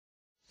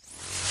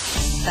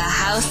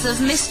House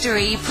of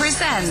Mystery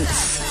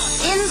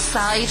presents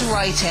Inside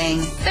Writing,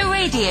 the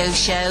radio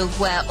show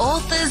where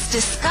authors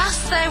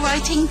discuss their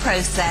writing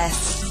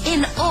process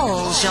in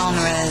all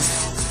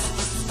genres.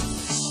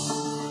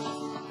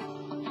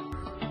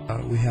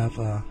 We have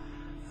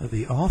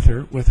the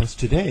author with us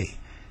today,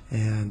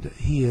 and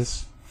he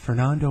is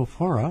Fernando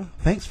Faura.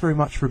 Thanks very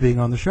much for being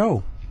on the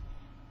show.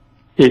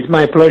 It's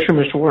my pleasure,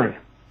 Mr. Warren.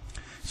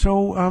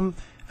 So,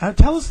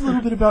 tell us a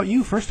little bit about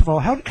you, first of all.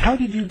 How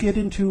did you get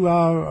into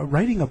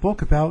writing a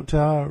book about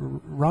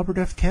Robert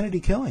F. Kennedy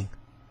killing?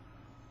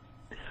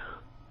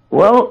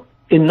 Well,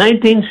 in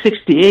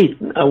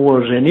 1968, I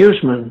was a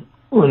newsman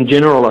on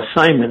general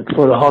assignment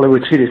for the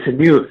Hollywood Citizen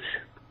News.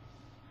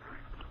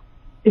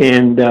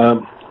 And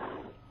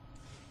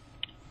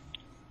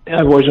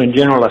I was on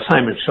general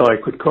assignment, so I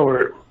could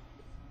cover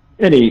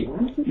any,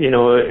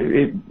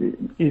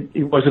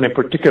 it wasn't a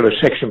particular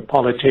section,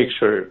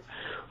 politics or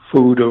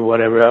food or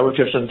whatever. I was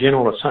just on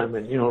general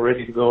assignment,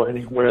 ready to go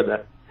anywhere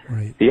that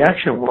the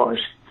action was.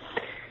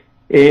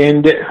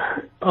 And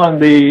on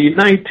the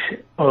night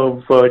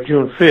of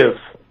June 5th,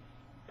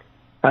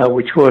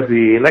 which was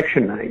the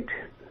election night,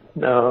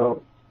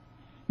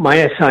 my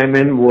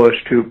assignment was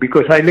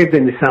because I lived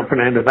in the San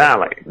Fernando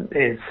Valley,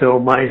 and so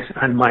my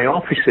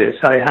offices,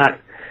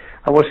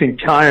 I was in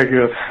charge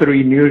of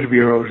 3 news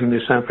bureaus in the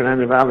San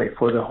Fernando Valley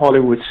for the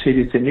Hollywood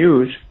Citizen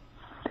News,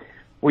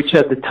 which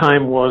at the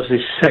time was the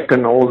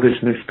second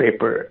oldest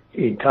newspaper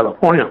in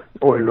California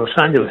or in Los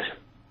Angeles.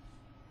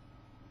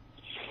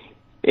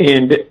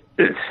 And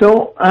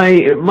so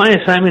my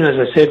assignment, as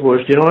I said,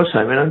 was general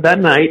assignment. And that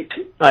night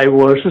I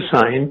was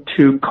assigned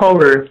to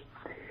cover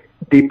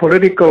the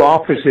political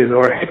offices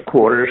or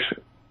headquarters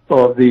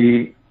of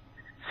the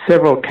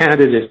several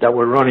candidates that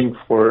were running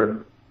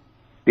for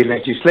the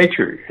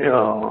legislature,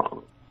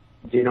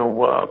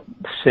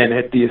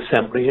 Senate, the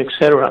Assembly,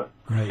 etc.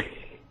 Right.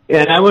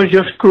 And I was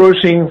just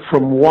cruising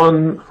from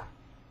one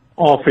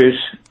office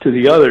to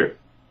the other.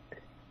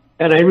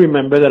 And I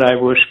remember that I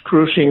was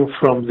cruising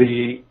from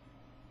the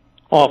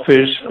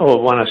office of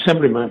one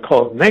assemblyman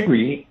called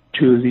Negri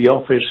to the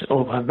office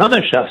of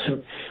another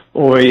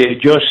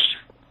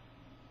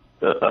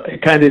a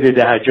candidate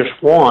that had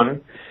just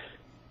won.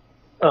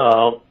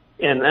 While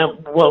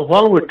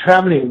we're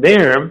traveling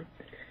there,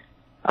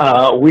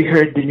 we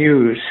heard the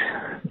news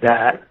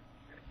that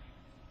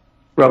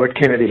Robert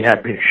Kennedy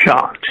had been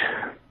shot.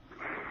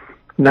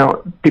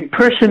 Now, the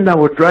person that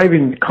was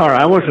driving the car,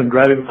 I wasn't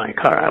driving my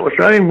car. I was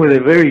driving with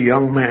a very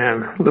young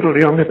man, a little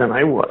younger than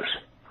I was.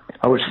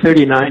 I was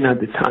 39 at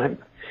the time.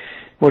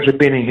 Must have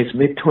been in his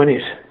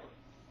mid-20s.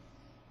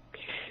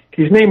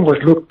 His name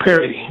was Luke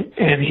Perry,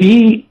 and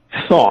he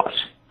thought,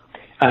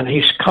 and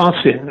his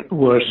cousin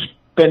was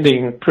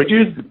spending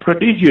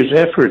prodigious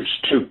efforts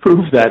to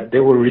prove that they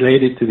were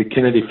related to the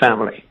Kennedy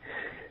family.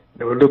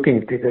 They were looking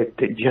at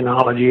the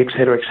genealogy, et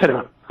cetera, et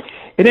cetera.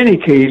 In any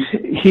case,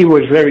 he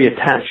was very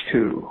attached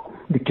to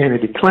the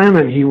Kennedy clan,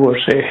 and he was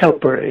a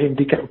helper in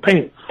the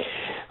campaign.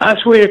 As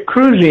we're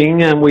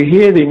cruising and we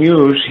hear the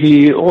news,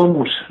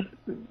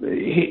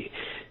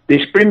 the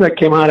scream that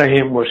came out of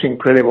him was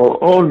incredible.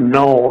 Oh,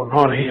 no,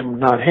 not him,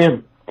 not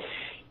him.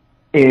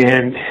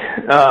 And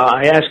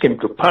I asked him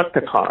to park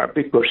the car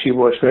because he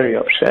was very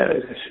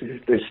upset.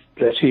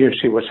 Let's hear,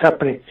 see what's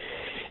happening.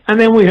 And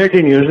then we heard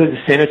the news that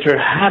the senator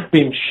had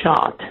been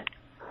shot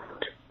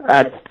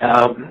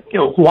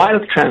while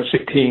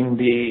transiting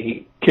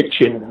the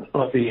kitchen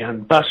of the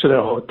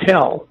Ambassador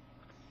Hotel,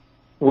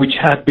 which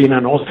had been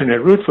an alternate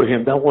route for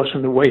him. That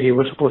wasn't the way he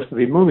was supposed to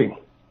be moving.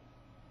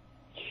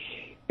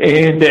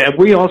 And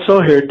we also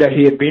heard that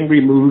he had been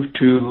removed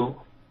to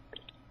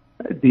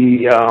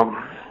the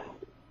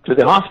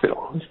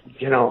hospital,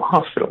 general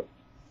hospital.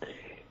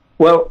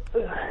 Well,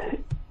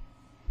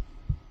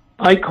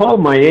 I called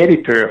my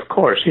editor, of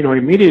course,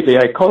 immediately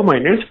I called my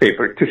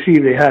newspaper to see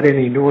if they had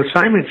any new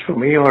assignments for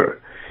me or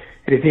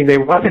anything they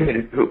wanted me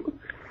to do.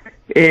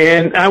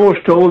 And I was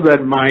told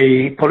that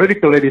my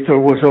political editor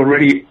was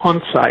already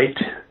on site,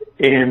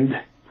 and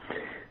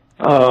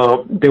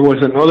there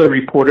was another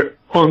reporter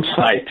on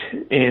site,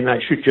 and I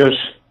should just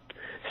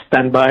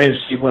stand by and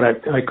see what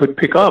I could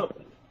pick up.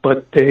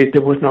 But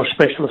there was no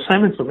special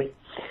assignment for me.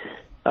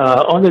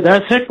 Under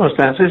that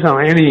circumstances,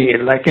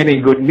 like any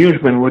good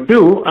newsman would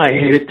do, I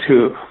headed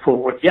for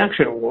what the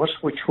action was,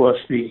 which was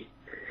the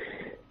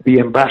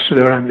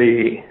ambassador and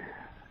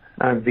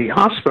the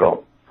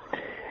hospital.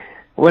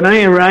 When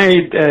I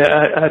arrived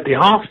at the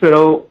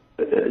hospital,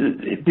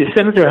 the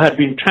senator had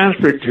been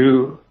transferred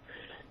to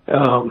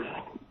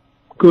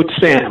Good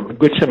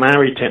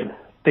Samaritan.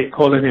 They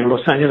call it in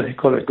Los Angeles, they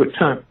call it Good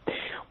Sam,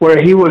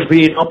 where he was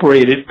being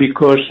operated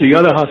because the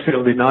other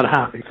hospital did not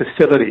have the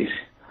facilities.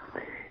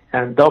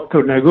 And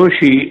Dr.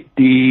 Nagushi,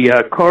 the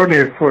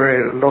coroner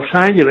for Los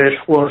Angeles,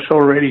 was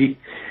already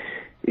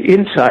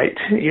inside,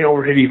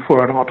 ready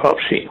for an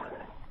autopsy.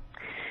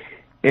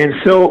 And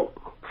so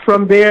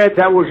from there,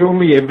 that was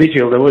only a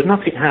vigil. There was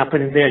nothing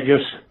happening there,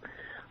 just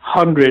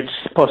hundreds,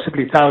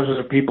 possibly thousands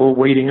of people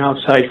waiting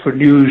outside for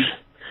news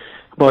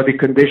about the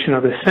condition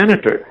of the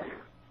senator.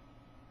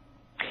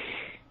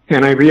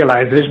 And I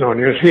realized there's no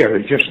news here.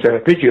 It's just a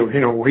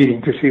video,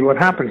 waiting to see what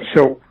happens.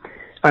 So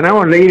an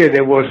hour later,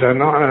 there was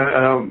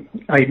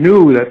I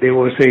knew that there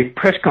was a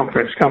press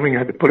conference coming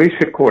at the police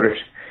headquarters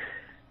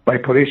by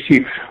Police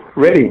Chief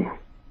Redding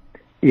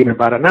in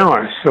about an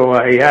hour. So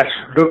I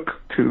asked Luke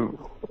to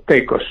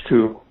take us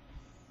to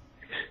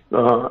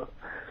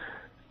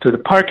the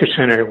Parker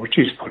Center, which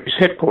is police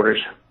headquarters.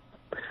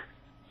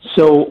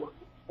 So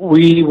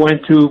we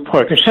went to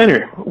Parker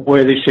Center,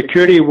 where the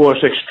security was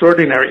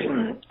extraordinary.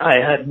 I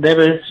had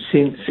never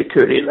seen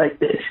security like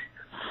this.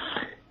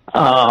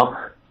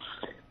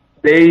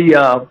 They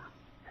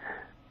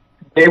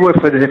were,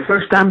 for the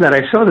first time that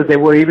I saw that, they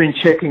were even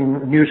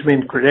checking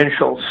newsmen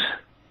credentials.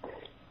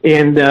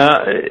 And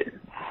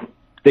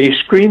they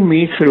screened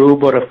me through,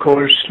 but of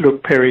course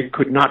Luke Perry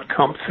could not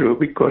come through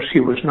because he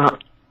was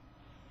not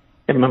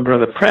a member of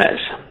the press.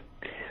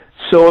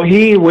 So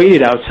he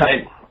waited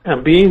outside,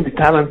 and being the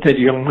talented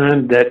young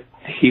man that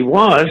he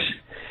was,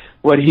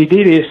 what he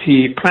did is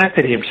he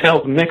planted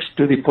himself next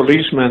to the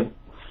policeman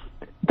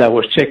that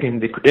was checking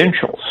the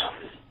credentials.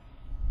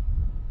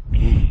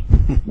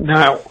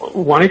 Now,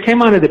 when I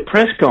came out of the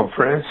press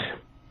conference,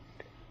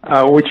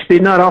 which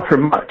did not offer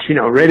much,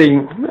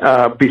 Redding,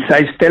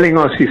 besides telling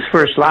us his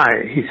first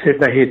lie, he said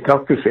that he had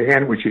talked to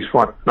Sehan, which is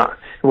what not.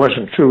 It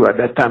wasn't true at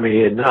that time.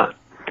 He had not.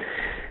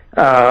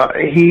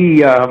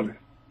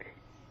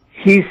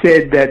 He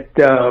said that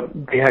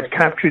they had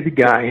captured the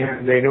guy,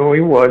 and they knew who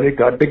he was. They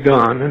got the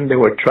gun, and they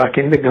were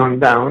tracking the gun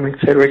down, et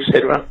cetera, et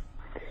cetera.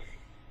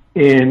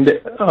 And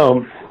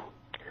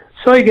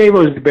so he gave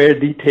us the bare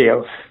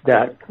details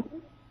that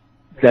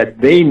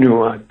they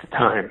knew at the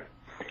time.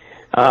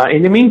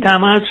 In the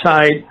meantime,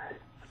 outside,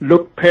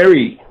 Luke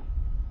Perry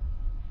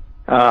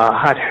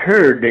had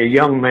heard a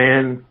young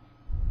man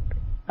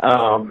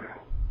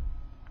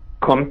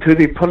come to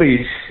the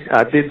police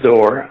at the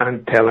door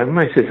and tell him,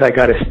 I says, I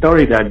got a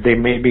story that they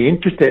may be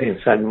interested in.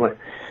 He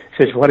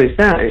says, what is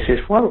that? He says,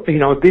 well,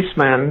 this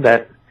man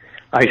that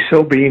I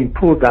saw being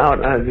pulled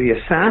out as the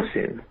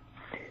assassin,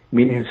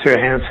 meaning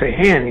Sirhan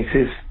Sehan, he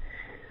says,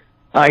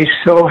 I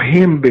saw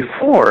him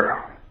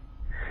before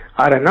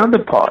at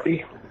another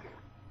party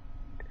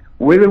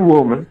with a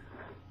woman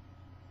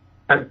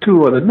and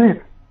two other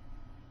men.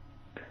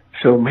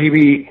 So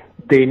maybe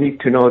they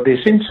need to know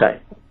this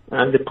insight.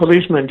 And the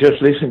policeman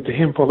just listened to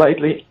him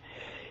politely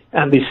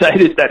and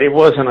decided that it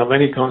wasn't of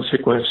any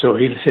consequence. So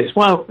he says,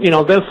 well,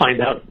 they'll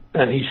find out.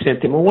 And he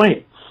sent him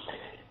away.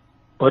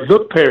 But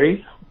Luke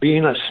Perry,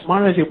 being as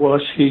smart as he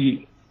was,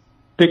 he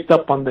picked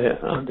up on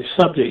the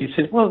subject. He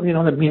said, well,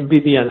 maybe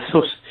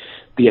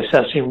the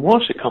assassin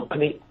was a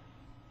company.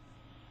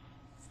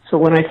 So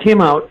when I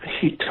came out,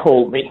 he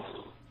told me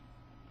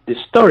the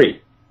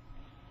story.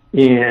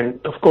 And,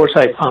 of course,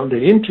 I found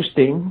it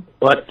interesting,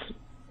 but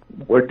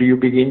where do you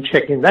begin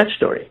checking that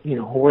story?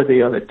 Who were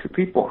the other two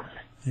people?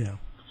 Yeah.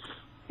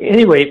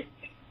 Anyway,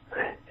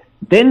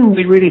 then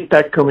we really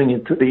start coming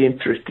into the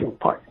interesting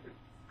part.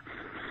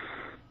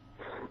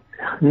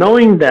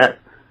 Knowing that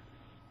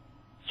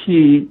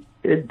the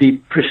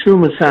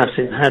presumed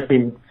assassin, had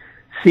been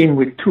seen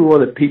with two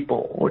other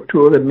people, or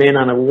two other men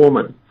and a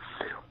woman,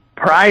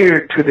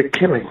 prior to the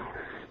killing,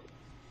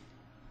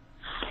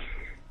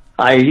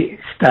 I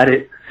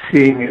started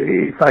seeing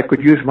if I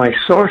could use my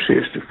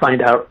sources to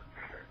find out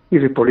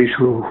if the police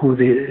who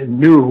they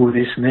knew who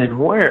these men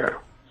were.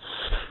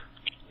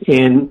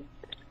 And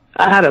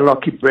I had a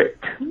lucky break.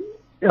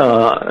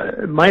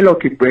 My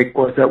lucky break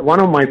was that one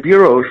of my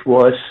bureaus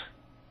was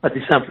at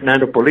the San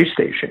Fernando police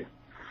station.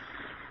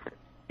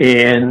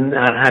 And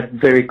I had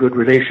very good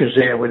relations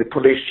there with the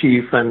police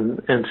chief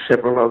and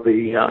several of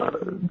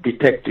the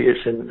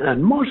detectives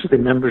and most of the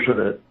members of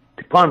the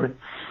department.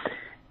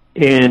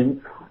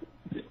 And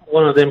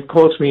one of them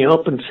calls me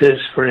up and says,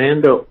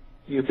 Fernando,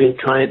 they've been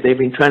trying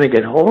to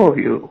get hold of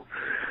you.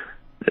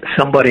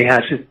 Somebody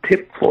has a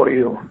tip for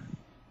you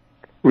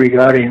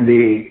regarding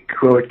the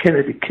Robert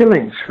Kennedy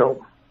killing.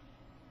 So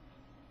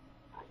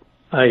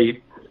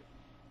I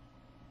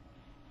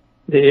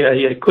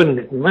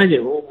couldn't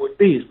imagine what would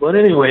be. But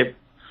anyway,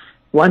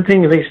 one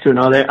thing leads to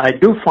another. I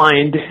do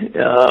find,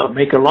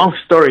 make a long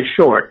story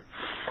short,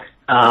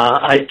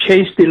 I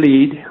chased the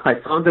lead. I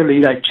found the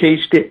lead. I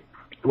chased it.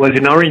 It was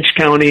in Orange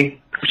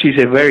County, which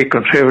is a very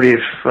conservative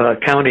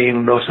county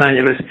in Los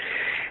Angeles.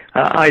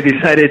 I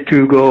decided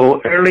to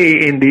go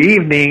early in the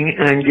evening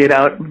and get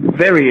out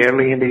very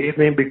early in the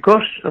evening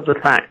because of the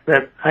fact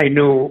that I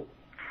knew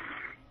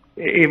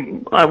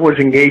I was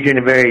engaged in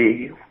a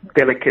very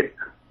delicate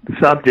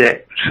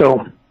subject.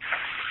 So,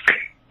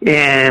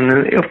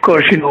 and of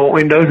course, in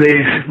those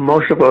days,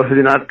 most of us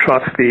did not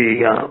trust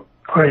the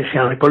Orange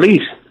County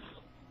police.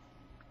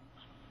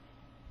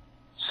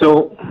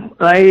 So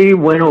I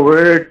went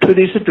over to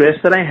this address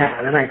that I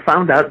had, and I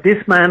found out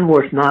this man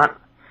was not,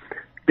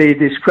 they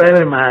describe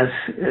him as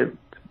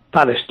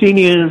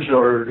Palestinians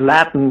or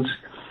Latins.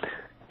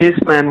 This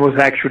man was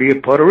actually a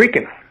Puerto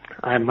Rican.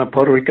 I'm a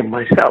Puerto Rican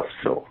myself,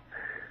 so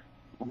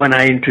when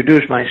I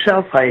introduced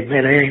myself, I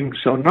made him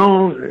so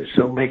known,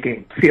 so make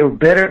him feel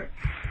better.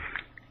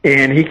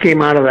 And he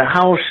came out of the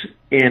house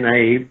and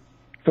I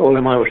told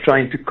him I was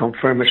trying to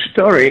confirm a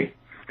story.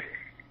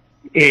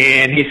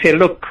 And he said,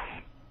 look,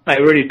 I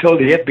already told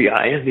the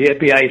FBI, and the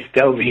FBI is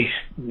telling me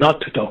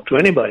not to talk to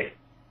anybody.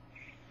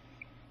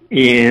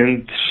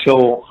 And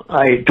so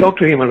I talked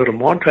to him a little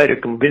more, tried to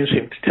convince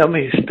him to tell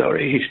me his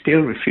story. He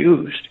still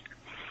refused.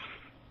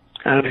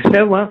 And I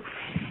said, well,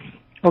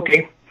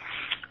 okay,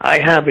 I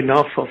have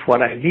enough of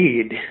what I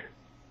need.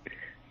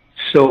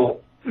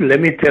 So let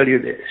me tell you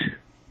this.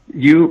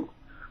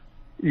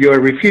 You're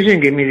refusing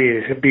to give me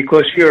this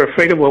because you're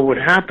afraid of what would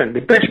happen.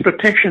 The best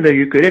protection that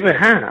you could ever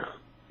have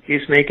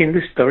is making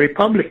the story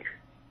public,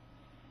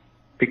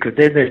 because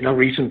then there's no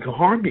reason to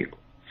harm you.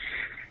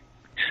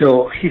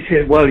 So he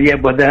said, well, yeah,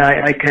 but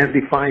I can't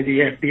defy the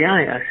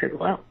FBI. I said,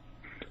 well,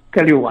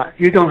 tell you what,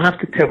 you don't have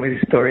to tell me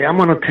the story. I'm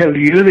going to tell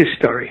you the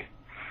story.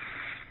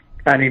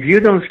 And if you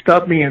don't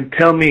stop me and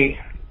tell me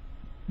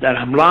that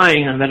I'm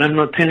lying and that I'm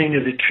not telling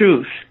you the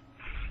truth,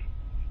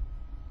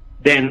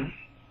 then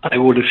I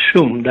would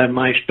assume that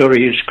my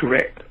story is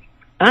correct.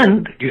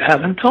 And you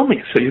haven't told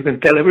me, so you can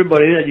tell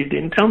everybody that you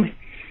didn't tell me.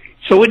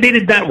 So we did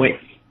it that way.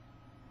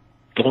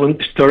 Told him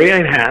the story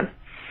I had,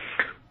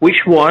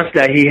 which was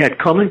that he had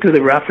come into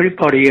the rafferty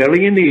party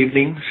early in the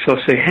evening, saw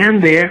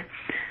Sehan there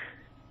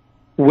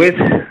with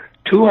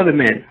two other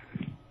men,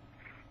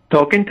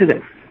 talking to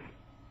them.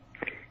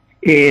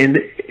 And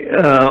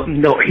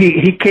no,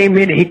 he came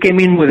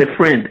in with a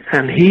friend,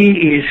 and he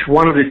is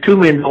one of the two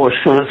men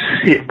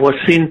that was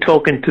seen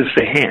talking to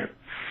Sehan.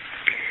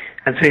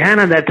 And Sehan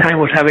at that time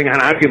was having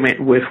an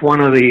argument with one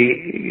of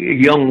the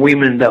young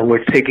women that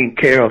were taking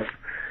care of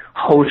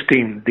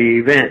hosting the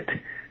event,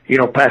 you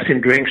know, passing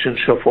drinks and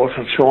so forth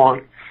and so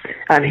on.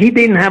 And he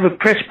didn't have a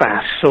press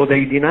pass, so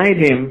they denied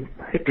him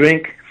a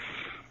drink,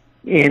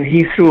 and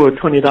he threw a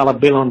 $20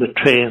 bill on the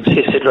tray and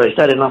he said, is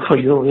that enough for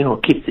you? You know,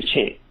 keep the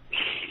change.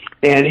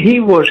 And he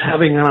was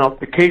having an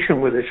altercation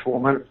with this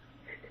woman,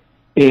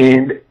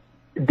 and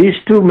these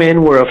two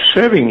men were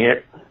observing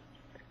it.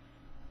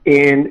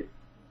 And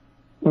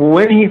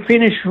when he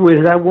finished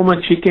with that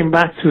woman, she came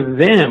back to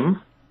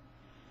them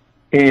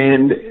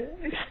and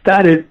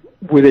started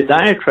with a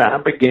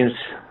diatribe against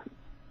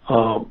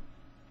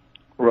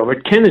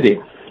Robert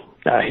Kennedy.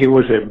 He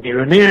was a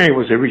millionaire, he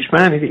was a rich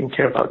man, he didn't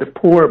care about the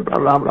poor, blah,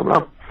 blah, blah,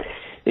 blah.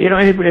 You know,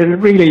 it was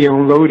really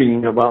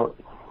unloading about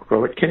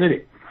Robert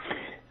Kennedy.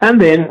 And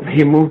then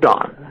he moved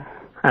on.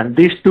 And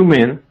these two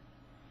men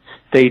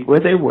stayed where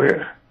they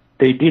were.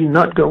 They did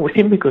not go with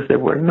him because they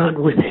were not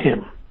with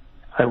him.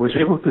 I was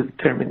able to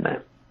determine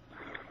that.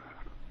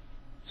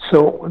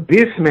 So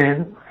this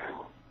man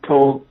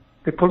told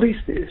the police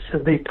this,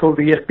 and they told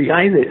the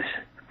FBI this.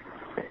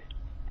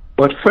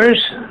 But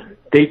first,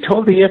 they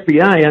told the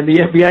FBI, and the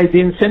FBI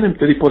didn't send them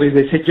to the police.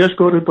 They said, just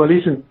go to the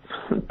police and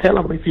tell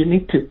them if you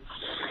need to.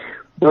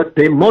 But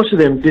most of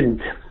them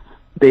didn't.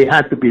 They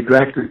had to be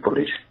dragged to the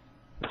police.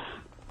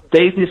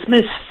 They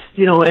dismissed,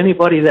 you know,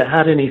 anybody that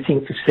had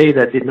anything to say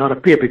that did not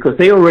appear because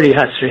they already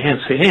had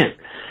Sehan.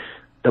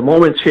 The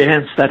moment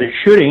Sehan started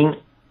shooting,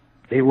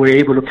 they were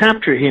able to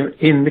capture him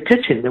in the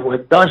kitchen. There were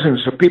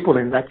dozens of people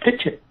in that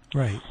kitchen,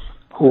 right,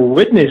 who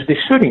witnessed the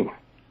shooting.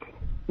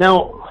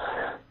 Now,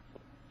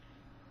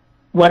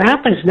 what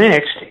happens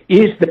next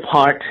is the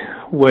part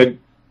where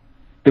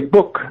the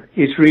book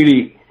is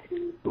really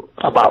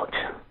about,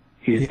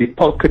 is the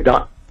Polka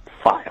dot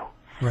file.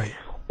 Right.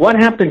 What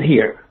happened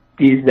here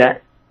is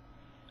that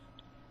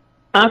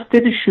after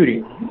the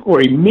shooting,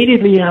 or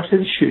immediately after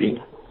the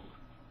shooting,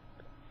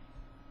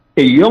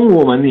 a young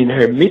woman in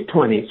her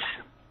mid-20s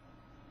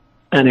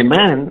and a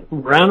man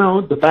ran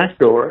out the back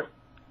door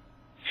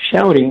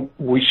shouting,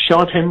 "We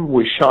shot him,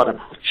 we shot him."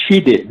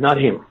 She did,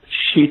 not him.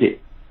 She did.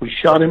 "We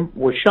shot him,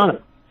 we shot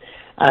him."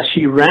 As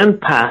she ran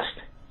past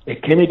a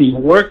Kennedy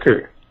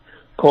worker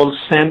called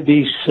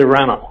Sandy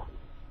Serrano.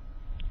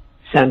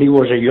 Sandy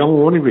was a young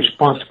woman,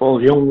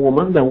 responsible young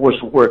woman that was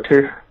a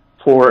worker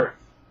for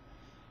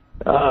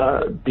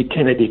the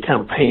Kennedy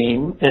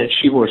campaign, and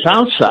she was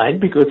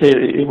outside because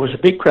it was a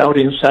big crowd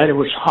inside. It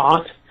was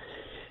hot,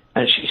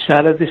 and she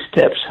sat at the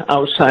steps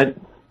outside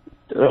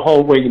the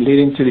hallway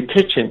leading to the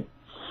kitchen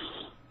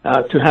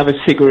to have a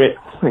cigarette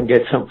and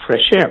get some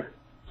fresh air.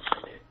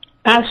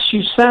 As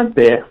she sat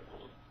there,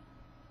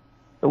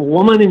 a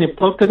woman in a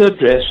polka dot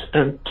dress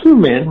and two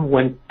men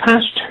went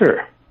past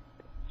her.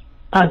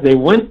 As they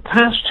went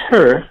past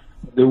her,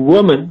 the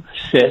woman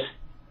says,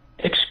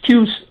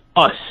 "Excuse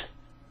us."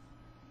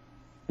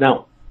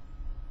 Now,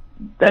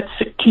 that's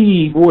a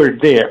key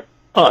word there,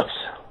 us.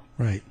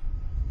 Right.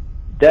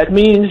 That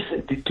means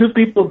the two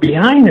people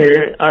behind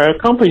her are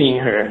accompanying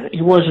her.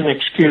 It wasn't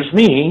 "excuse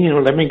me,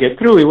 let me get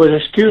through." It was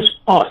 "excuse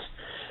us."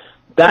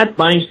 That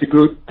binds the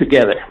group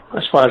together,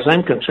 as far as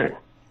I'm concerned.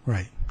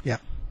 Right. Yeah.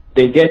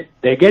 They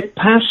get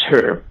past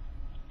her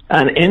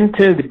and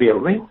enter the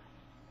building.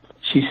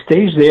 She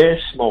stays there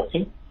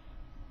smoking.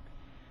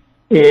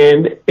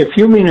 And a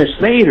few minutes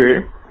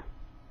later,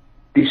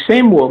 the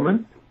same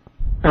woman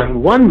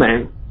and one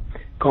man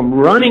come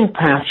running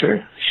past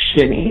her,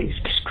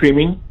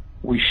 screaming,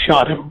 "We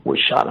shot him, we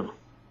shot him."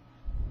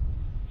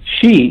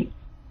 She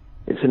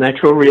It's a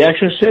natural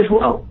reaction. Says,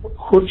 well,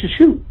 who'd you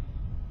shoot?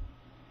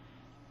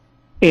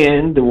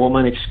 And the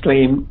woman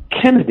exclaimed,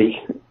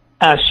 Kennedy,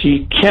 as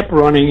she kept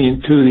running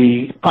into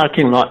the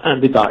parking lot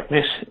and the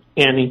darkness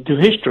and into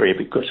history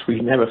because we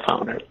never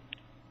found her.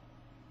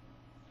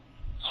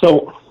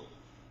 So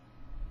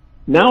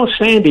now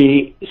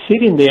Sandy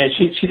sitting there,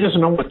 she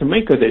doesn't know what to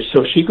make of this.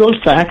 So she goes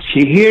back,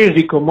 she hears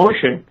the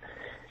commotion,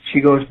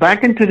 she goes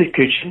back into the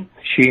kitchen,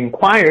 she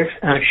inquires,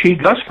 and she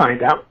does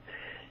find out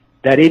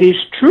that it is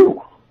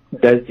true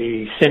that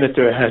the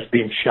senator has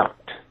been shot.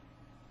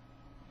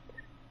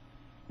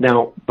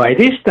 Now, by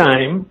this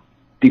time,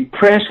 the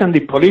press and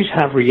the police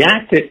have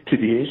reacted to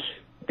this.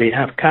 They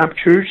have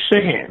captured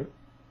Sahan.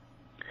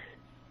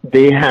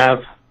 They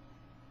have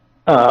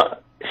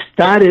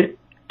started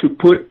to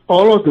put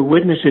all of the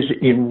witnesses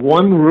in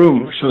one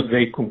room so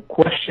they can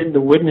question the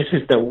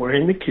witnesses that were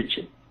in the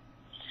kitchen.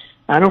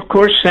 And of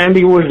course,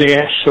 Sandy was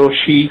there, so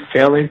she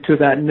fell into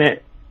that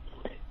net.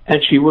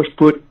 And she was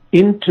put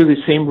into the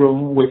same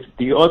room with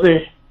the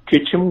other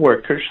kitchen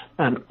workers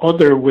and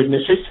other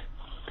witnesses,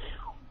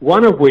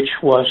 one of which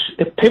was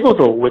a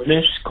pivotal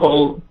witness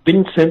called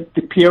Vincent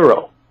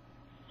DiPiero.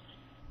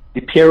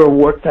 DiPiero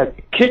worked at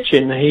the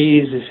kitchen. He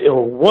is,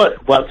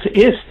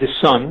 is the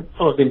son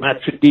of the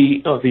maitre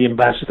d' of the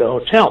Ambassador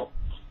Hotel,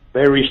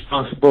 very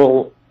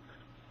responsible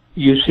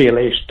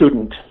UCLA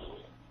student.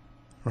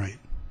 Right.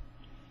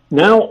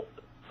 Now,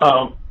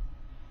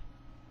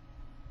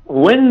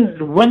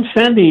 when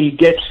Sandy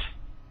gets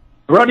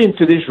brought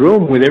into this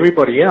room with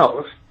everybody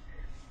else,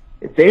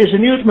 there's a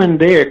newsman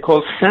there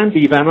called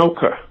Sandy Van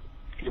Oker.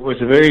 He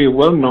was a very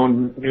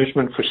well-known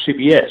newsman for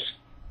CBS,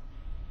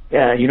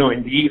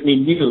 in the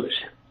evening news.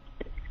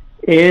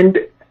 And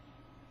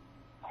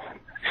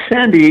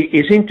Sandy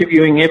is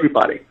interviewing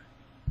everybody.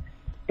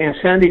 And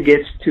Sandy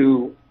gets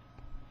to,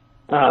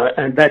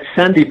 and that's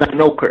Sandy Van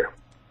Oker.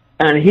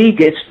 And he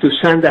gets to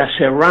Sandra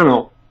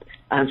Serrano.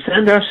 And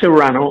Sandra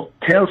Serrano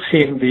tells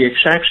him the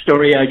exact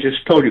story I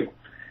just told you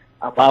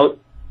about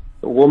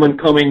the woman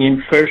coming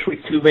in first with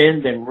two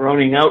men, then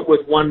running out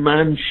with one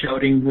man,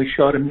 shouting, we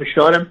shot him,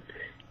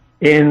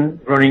 and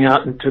running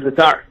out into the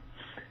dark.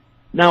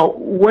 Now,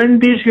 when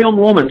this young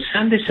woman,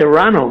 Sandy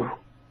Serrano,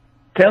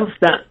 tells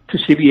that to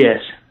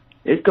CBS,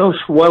 it goes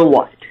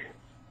worldwide.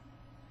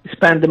 It's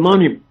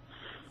pandemonium.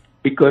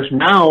 Because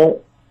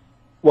now,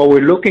 what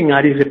we're looking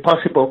at is a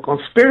possible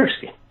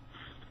conspiracy.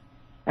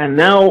 And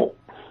now,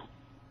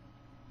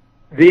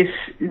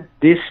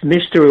 this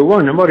mystery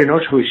woman, nobody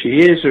knows who she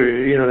is,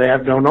 or, they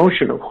have no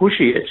notion of who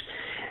she is.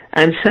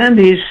 And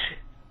Sandy's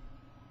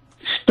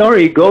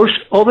story goes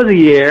over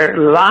the air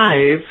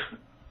live,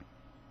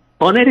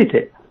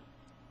 unedited.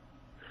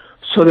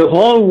 So the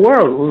whole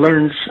world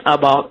learns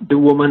about the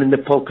woman in the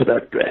polka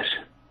dot dress.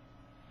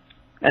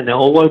 And the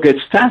whole world gets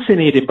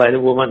fascinated by the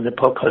woman in the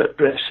polka dot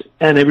dress.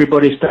 And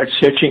everybody starts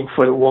searching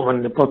for the woman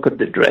in the polka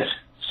dot dress,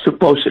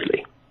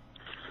 supposedly.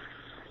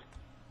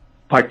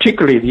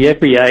 Particularly the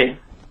FBI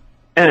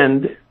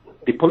and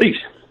the police.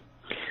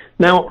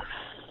 Now,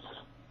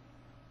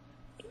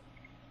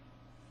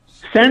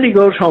 Sandy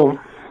goes home,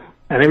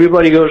 and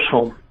everybody goes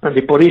home, and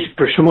the police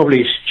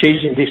presumably is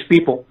chasing these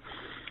people.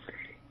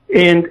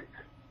 And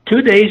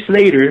 2 days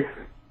later,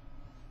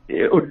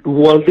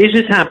 while this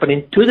is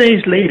happening, 2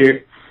 days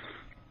later,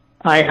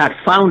 I had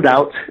found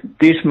out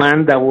this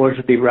man that was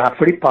the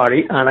Rafferty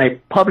Party, and I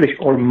published,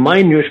 or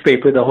my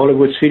newspaper, the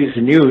Hollywood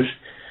Citizen News,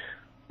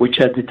 which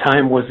at the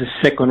time was the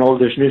second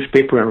oldest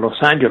newspaper in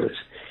Los Angeles.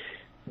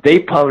 They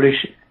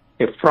published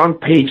a front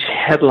page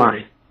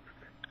headline,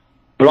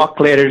 block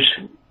letters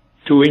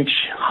 2-inch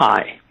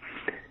high,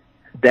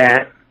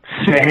 that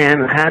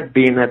Sahan had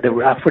been at the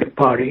Rafferty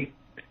Party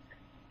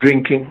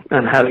drinking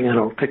and having an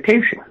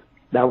altercation.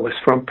 That was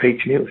front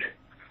page news.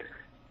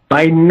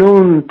 By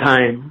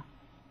noontime,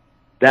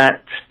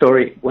 that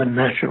story went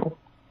national.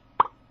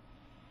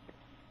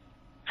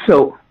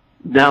 So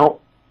now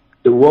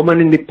the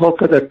woman in the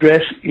polka dot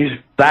dress is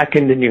back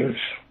in the news.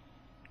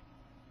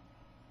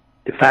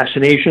 The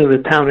fascination of the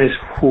town is,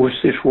 who is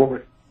this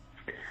woman?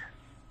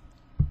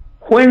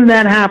 When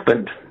that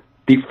happened,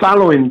 the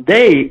following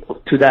day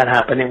to that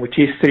happening, which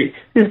is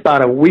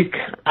about a week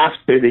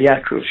after the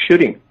actual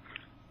shooting,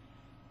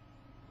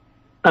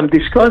 I'm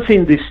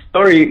discussing this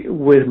story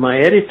with my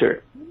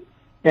editor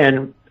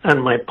and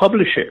my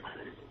publisher.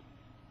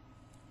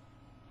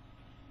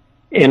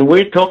 And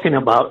we're talking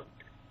about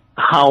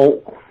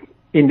how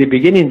in the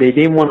beginning they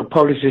didn't want to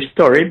publish this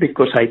story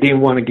because I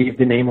didn't want to give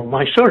the name of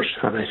my source.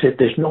 And I said,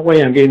 there's no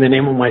way I'm giving the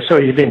name of my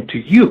source even to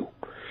you.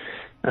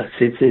 I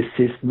said,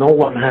 no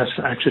one has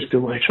access to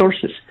my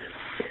sources.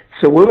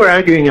 So we were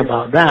arguing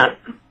about that.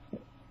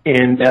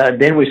 And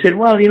then we said,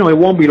 well, it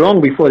won't be long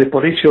before the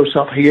police shows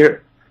up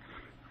here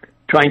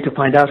trying to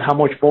find out how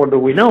much more do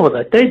we know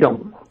that they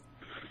don't.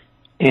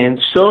 And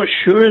so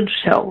sure as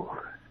hell,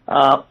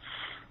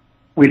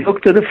 we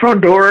looked to the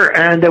front door,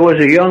 and there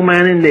was a young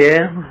man in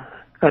there,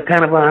 a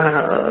kind of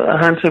a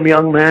handsome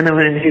young man,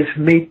 in his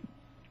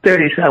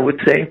mid-30s, I would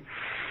say.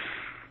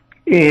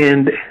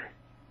 And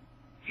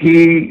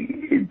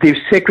the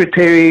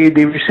secretary,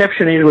 the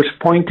receptionist was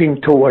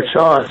pointing towards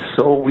us,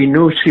 so we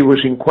knew she was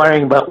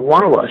inquiring about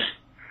one of us.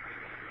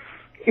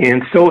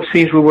 And so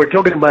since we were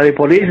talking about the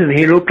police and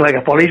he looked like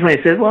a policeman,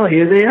 he said, well,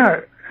 here they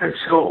are. And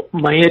so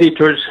my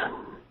editors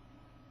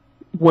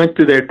went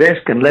to their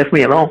desk and left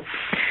me alone.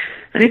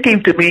 And he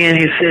came to me and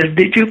he says,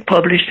 did you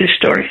publish this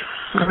story?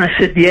 And I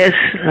said, yes,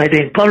 I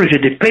didn't publish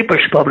it. The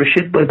papers published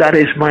it, but that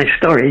is my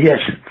story, yes.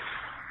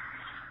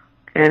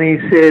 And he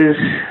says,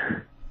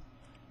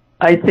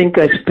 I think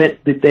I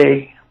spent the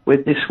day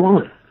with this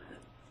woman.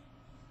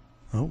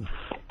 Oh.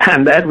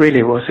 And that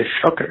really was a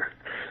shocker.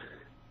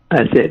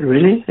 I said,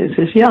 really? He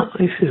says, yeah.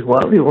 He says,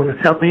 well, you want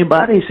to tell me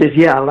about it? He says,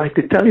 yeah, I'd like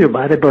to tell you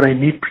about it, but I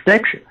need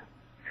protection.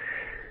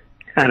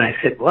 And I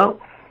said,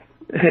 well,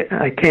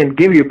 I can't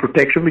give you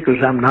protection because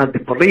I'm not the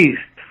police.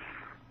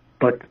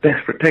 But the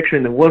best protection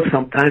in the world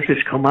sometimes is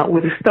come out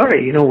with a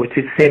story, you know, which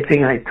is the same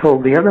thing I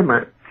told the other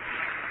man.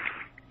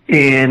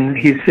 And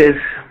he says,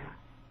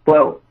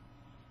 well,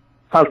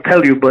 I'll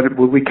tell you, but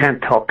we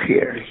can't talk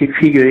here. He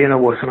figured, you know,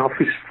 it was an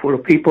office full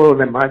of people,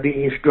 there might be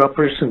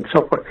eavesdroppers and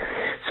so forth.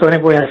 So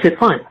anyway, I said,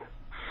 fine.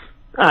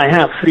 I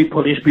have 3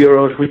 police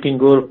bureaus. We can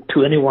go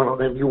to any one of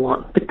them you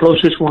want. The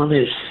closest one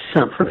is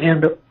San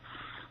Fernando.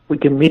 We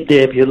can meet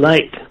there if you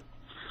like.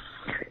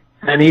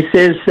 And he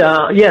says,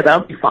 yeah,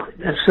 that'll be fine.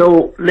 And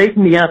so late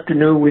in the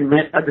afternoon, we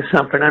met at the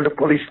San Fernando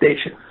police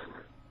station.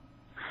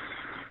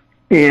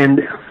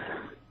 And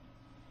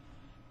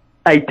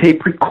I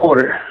tape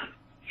recorded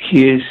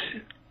his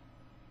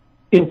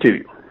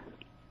interview.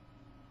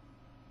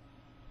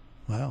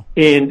 Wow.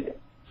 And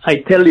I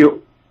tell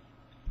you,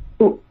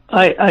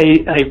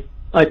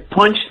 I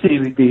punched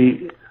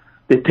the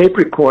tape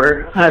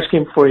recorder, asked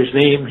him for his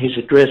name, his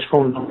address,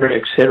 phone number,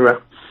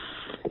 etc.,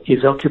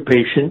 his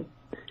occupation,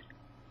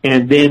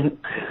 and then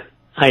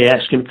I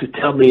asked him to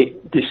tell me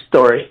this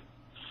story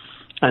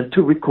and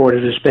to record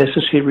it as best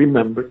as he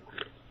remembered.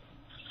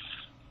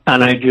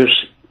 And I just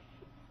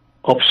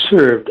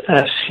observed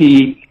as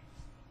he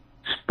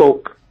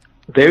spoke.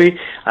 I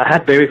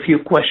had very few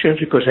questions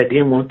because I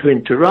didn't want to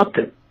interrupt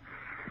him.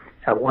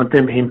 I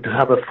wanted him to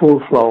have a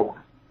full flow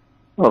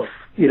of,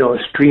 you know, a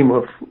stream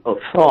of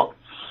thought.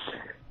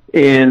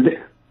 And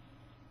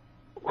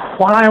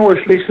while I was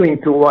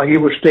listening to what he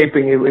was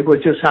taping, it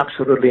was just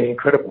absolutely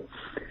incredible.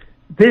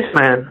 This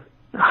man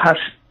has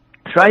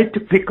tried to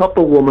pick up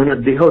a woman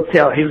at the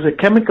hotel. He was a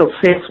chemical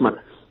salesman.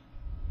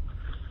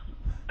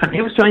 And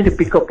he was trying to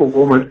pick up a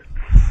woman.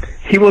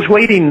 He was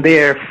waiting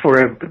there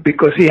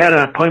because he had an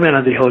appointment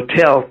at the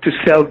hotel to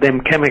sell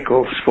them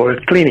chemicals for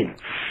cleaning.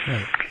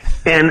 Right.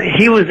 And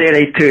he was there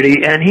at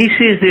 8:30, and he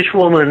sees this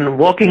woman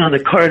walking on the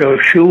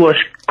corridor. She was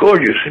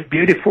gorgeous, a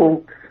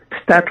beautiful,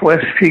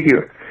 statuesque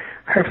figure.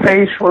 Her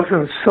face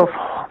wasn't so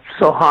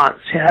hot.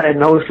 She had a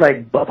nose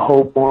like Bob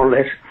Hope, more or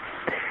less.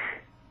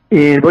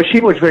 But she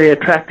was a very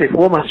attractive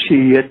woman.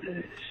 She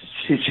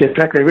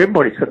attracted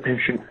everybody's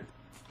attention.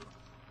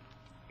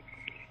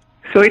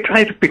 So he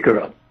tried to pick her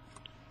up,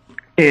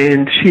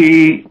 and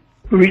she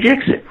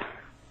rejects it.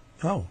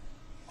 Oh,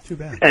 too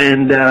bad.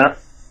 And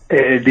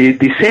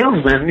the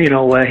salesman, you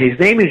know, his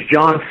name is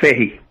John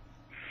Fahey,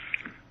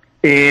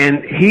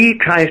 and he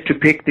tries to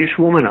pick this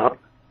woman up,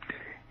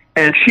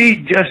 and she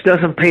just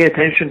doesn't pay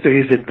attention to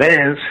his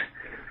advance.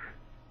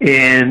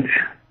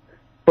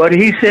 But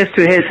he says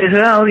to her,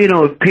 well, you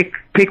know,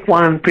 pick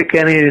one, pick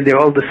any, they're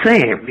all the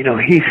same. You know,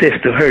 he says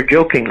to her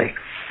jokingly.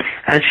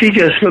 And she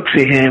just looks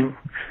at him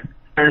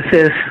and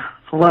says,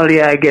 well,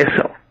 yeah, I guess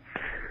so.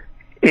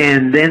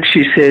 And then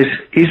she says,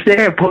 is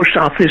there a post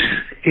office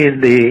in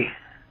the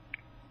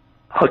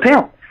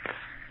hotel?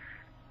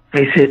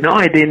 And he said, no,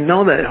 I didn't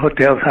know that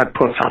hotels had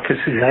post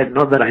offices. I didn't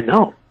know that I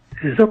know.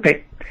 He says,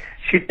 okay.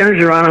 She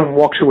turns around and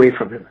walks away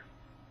from him.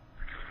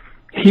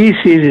 He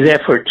sees his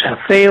efforts have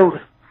failed,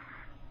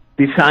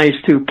 decides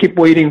to keep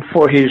waiting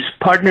for his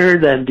partner,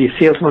 the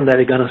salesman that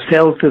he's going to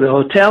sell to the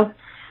hotel,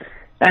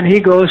 and he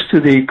goes to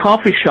the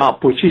coffee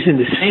shop, which is in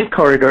the same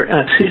corridor,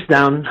 and sits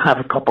down, have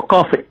a cup of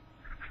coffee.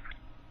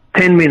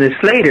 10 minutes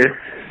later,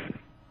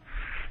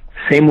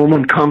 same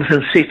woman comes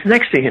and sits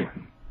next to him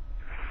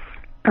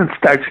and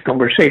starts a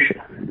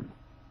conversation.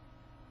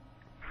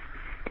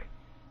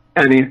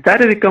 And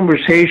inside of the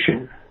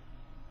conversation,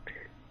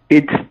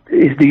 it's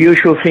the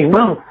usual thing,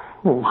 well,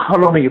 how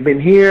long have you been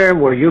here?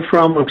 Where are you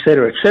from? Et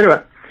cetera, et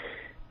cetera.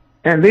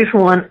 And this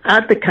one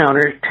at the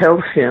counter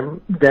tells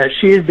him that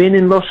she has been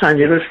in Los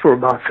Angeles for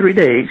about 3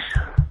 days.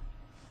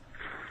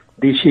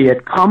 She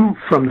had come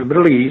from the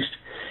Middle East,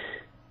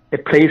 a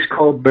place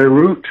called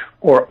Beirut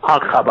or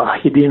Aqaba.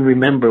 He didn't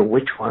remember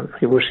which one.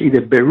 It was either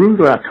Beirut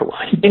or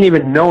Aqaba. He didn't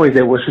even know if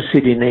there was a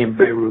city named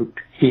Beirut.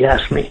 He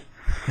asked me.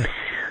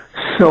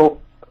 So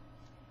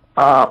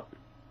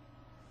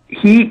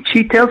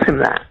she tells him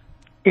that.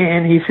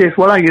 And he says,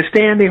 well, are you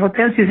staying in the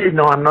hotel? She says,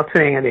 no, I'm not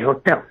staying in the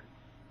hotel.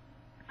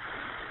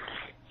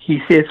 He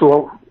says,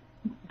 well,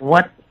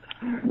 what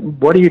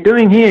are you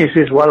doing here? He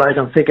says, well, I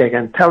don't think I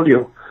can tell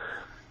you.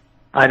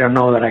 I don't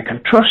know that I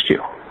can trust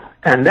you.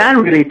 And that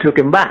really took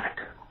him back.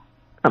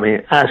 I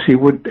mean, as he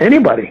would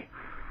anybody.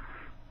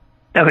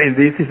 I mean,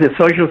 this is a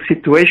social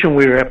situation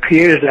where it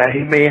appears that he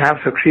may have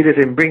succeeded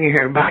in bringing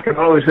her back, and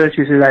all of a sudden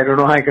she says, I don't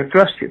know how I can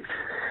trust you.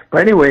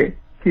 But anyway,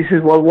 he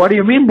says, well, what do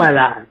you mean by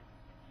that?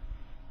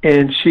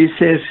 And she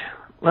says,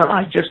 well,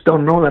 I just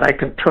don't know that I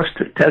can trust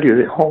to tell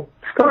you the whole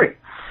story.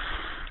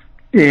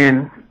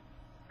 And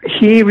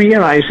he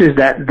realizes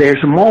that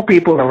there's more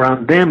people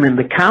around them in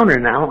the counter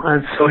now,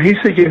 and so he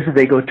suggests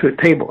they go to a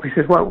table. He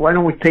says, well, why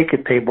don't we take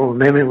a table,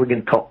 and then we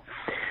can talk.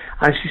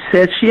 And she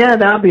said, yeah,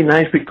 that would be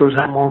nice because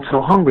I'm also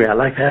hungry. I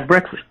like to have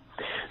breakfast.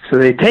 So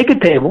they take a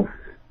table.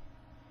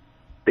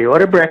 They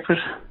order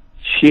breakfast.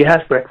 She has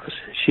breakfast.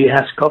 She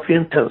has coffee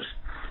and toast.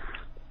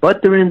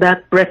 But during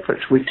that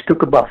breakfast, which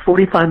took about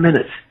 45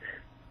 minutes,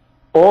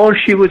 all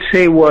she would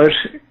say was,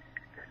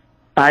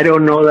 I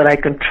don't know that I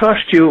can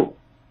trust you,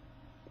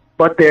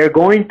 but they're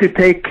going to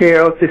take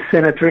care of the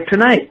senator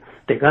tonight.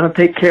 They're going to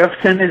take care of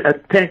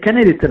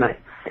Kennedy tonight.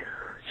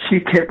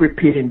 She kept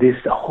repeating this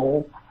the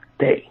whole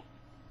day.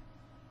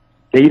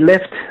 They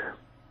left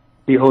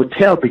the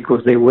hotel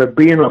because they were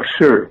being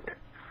observed.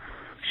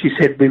 She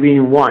said they're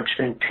being watched,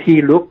 and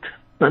he looked,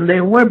 and they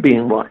were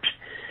being watched.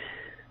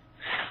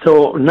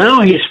 So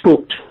now he's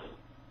spooked.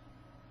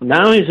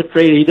 Now he's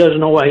afraid. He doesn't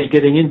know what he's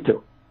getting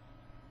into.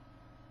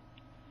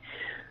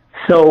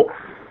 So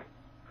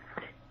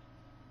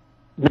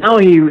now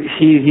he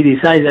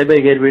decides, I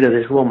better get rid of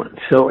this woman.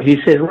 So he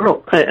says,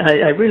 well,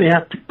 I really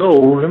have to go.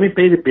 Let me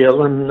pay the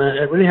bill, and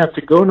I really have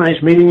to go. Nice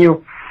meeting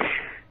you.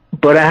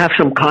 But I have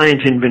some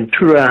clients in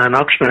Ventura and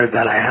Oxnard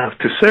that I have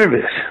to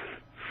service.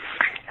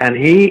 And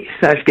he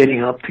starts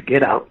getting up to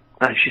get out.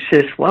 And she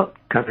says, well,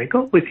 can I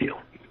go with you?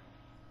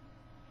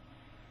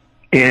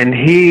 And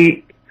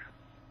he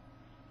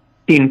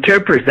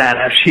interprets that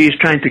as she's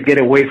trying to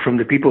get away from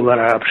the people that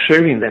are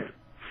observing them.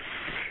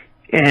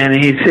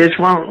 And he says,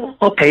 well,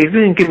 okay,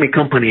 then give me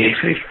company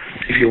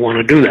if you want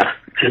to do that.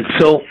 And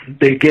so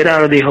they get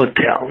out of the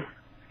hotel.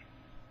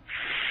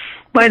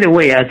 By the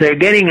way, as they're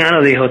getting out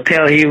of the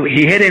hotel,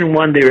 he headed in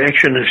one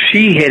direction and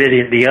she headed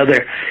in the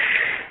other.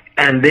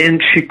 And then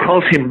she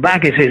calls him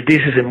back and says,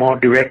 this is a more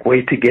direct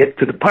way to get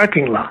to the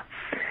parking lot.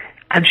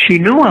 And she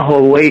knew a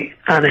hallway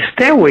and a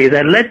stairway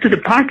that led to the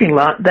parking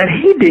lot that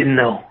he didn't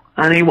know.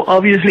 And he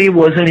obviously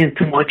wasn't in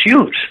too much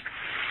use.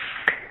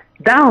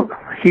 Now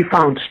he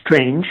found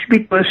strange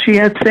because she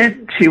had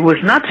said she was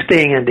not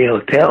staying in the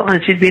hotel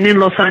and she'd been in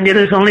Los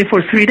Angeles only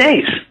for 3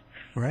 days.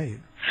 Right.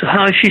 So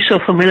how is she so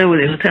familiar with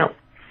the hotel?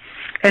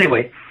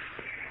 Anyway,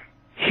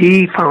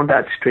 he found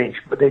that strange,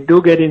 but they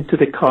do get into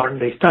the car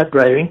and they start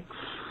driving.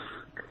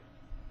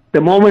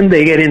 The moment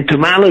they get into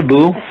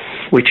Malibu,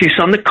 which is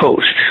on the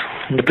coast,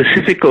 on the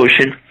Pacific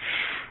Ocean,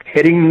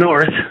 heading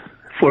north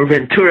for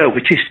Ventura,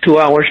 which is 2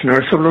 hours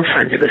north of Los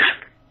Angeles,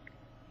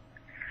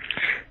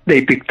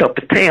 they picked up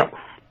a tail,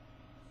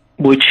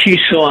 which she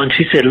saw, and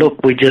she said,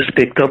 look, we just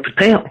picked up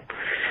a tail.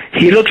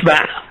 He looks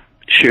back.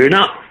 Sure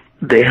enough,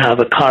 they have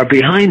a car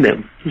behind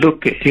them.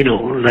 Look,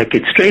 like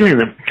it's trailing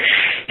them.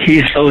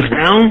 He slows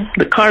down.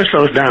 The car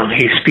slows down.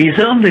 He speeds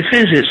up. They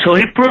fence it. So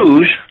he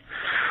proves,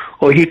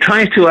 or he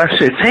tries to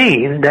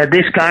ascertain that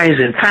this guy is,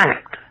 in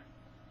fact,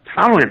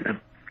 following them.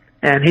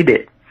 And he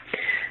did.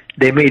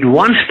 They made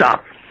one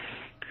stop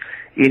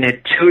in a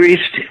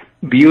tourist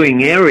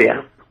viewing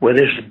area where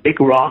there's a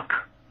big rock.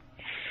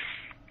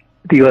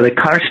 The other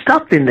car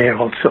stopped in there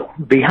also,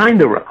 behind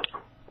the rock.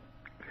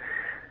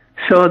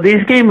 So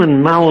this game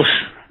and mouse,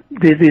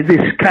 this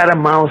cat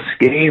and mouse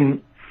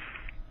game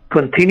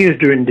continues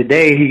during the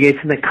day. He gets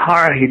in the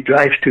car, he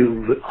drives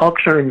to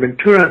Oxnard and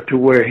Ventura, to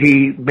where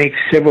he makes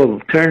several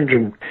turns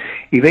and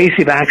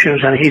evasive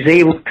actions, and he's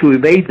able to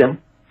evade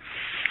them.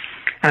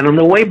 And on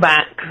the way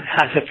back,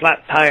 has a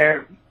flat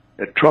tire.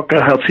 The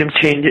trucker helps him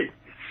change it.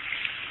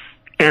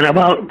 And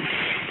about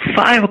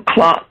 5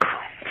 o'clock,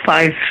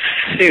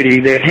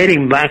 5:30, they're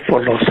heading back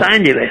for Los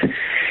Angeles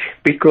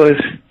because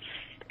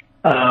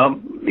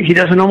he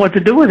doesn't know what to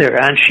do with her,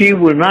 and she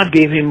will not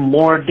give him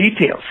more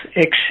details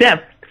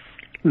except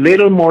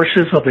little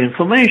morsels of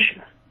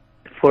information.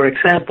 For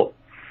example,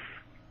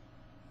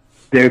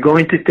 they're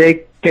going to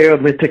take care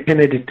of Mr.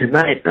 Kennedy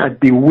tonight at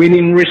the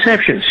winning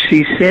reception.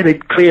 She said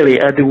it clearly,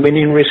 at the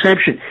winning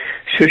reception.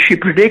 So she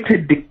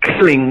predicted the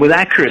killing with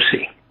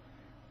accuracy.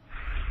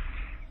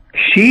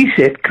 She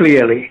said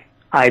clearly,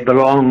 I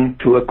belong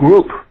to a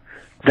group.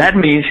 That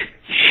means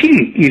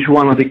she is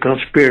one of the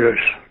conspirators.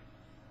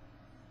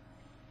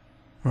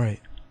 Right.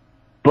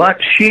 But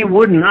she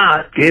would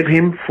not give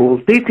him full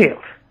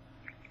details.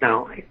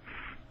 Now,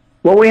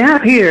 what we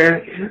have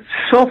here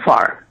so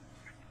far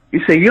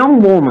is a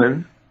young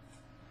woman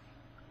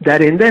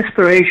that in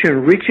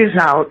desperation reaches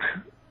out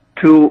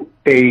to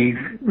a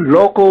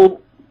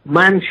local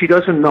man she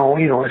doesn't know,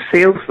 a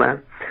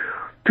salesman,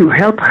 to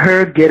help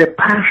her get a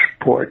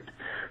passport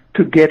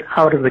to get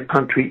out of the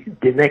country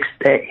the next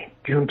day,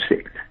 June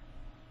 6th.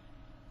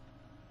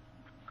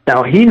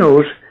 Now, he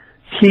knows,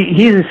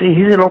 he's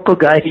a local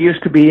guy. He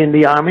used to be in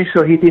the Army,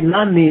 so he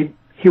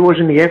was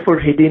in the Air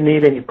Force. He didn't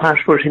need any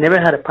passports. He never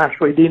had a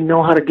passport. He didn't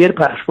know how to get a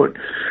passport.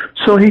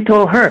 So he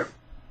told her.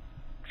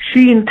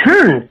 She, in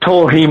turn,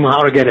 told him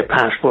how to get a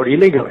passport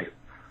illegally.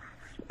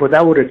 but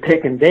that would have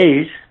taken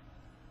days,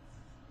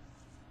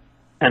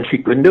 and she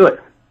couldn't do it.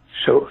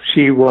 So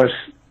she was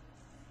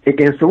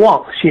against the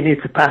wall. She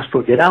needs a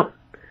passport to get out,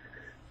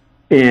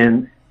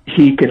 and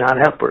he cannot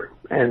help her,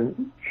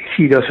 and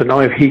she doesn't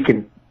know if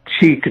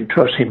she can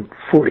trust him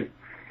fully.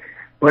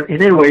 But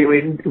anyway,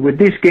 with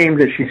this game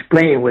that she's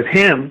playing with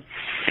him,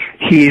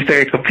 he's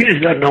very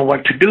confused, doesn't know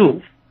what to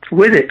do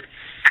with it.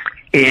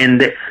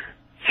 And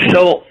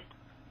so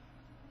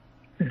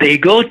they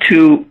go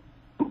to,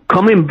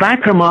 coming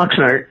back from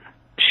Oxnard,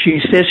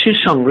 she says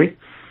she's hungry,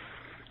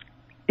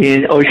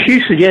 or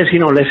she suggests,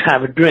 let's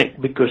have a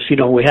drink, because,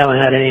 we haven't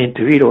had anything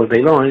to eat all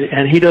day long,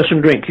 and he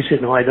doesn't drink. He says,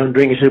 no, I don't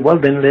drink. He said, well,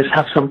 then let's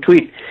have some to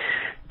eat.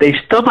 They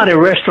stop at a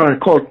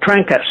restaurant called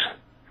Trancas.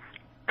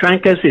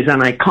 Trancas is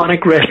an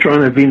iconic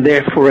restaurant that's been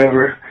there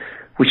forever,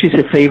 which is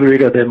a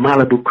favorite of the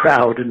Malibu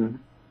crowd and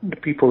the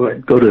people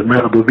that go to the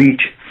Malibu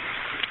beach.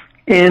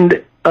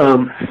 And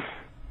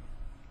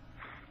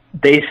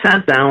they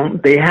sat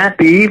down. They had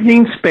the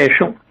evening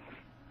special.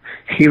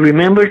 He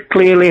remembered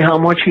clearly how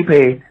much he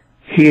paid.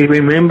 He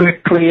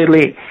remembered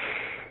clearly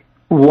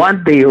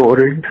what they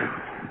ordered.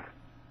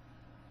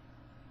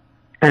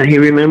 And he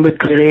remembered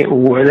clearly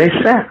where they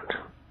sat.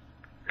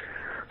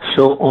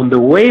 So on the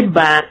way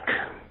back,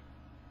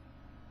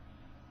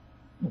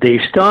 they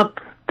stop,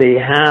 they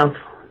have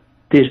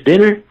this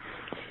dinner,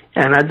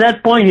 and at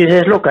that point he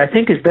says, look, I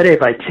think it's better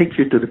if I take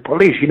you to the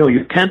police.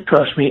 You can't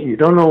trust me, you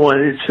don't know what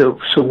it is,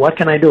 so what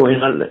can I do?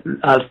 And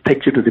I'll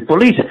take you to the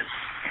police.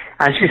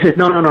 And she says,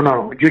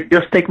 no, you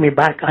just take me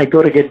back. I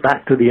got to get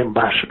back to the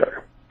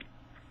ambassador.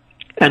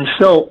 And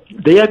so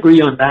they agree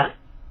on that,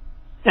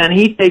 and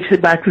he takes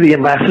it back to the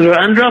ambassador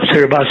and drops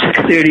her about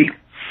 6:30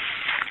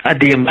 at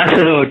the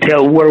ambassador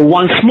hotel, where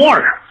once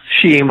more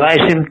she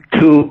invites him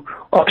to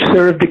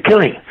observe the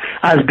killing.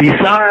 As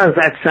bizarre as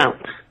that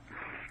sounds,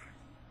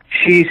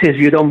 she says,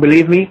 you don't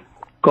believe me?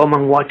 Come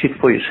and watch it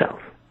for yourself.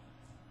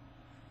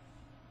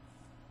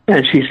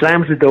 And she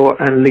slams the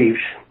door and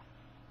leaves.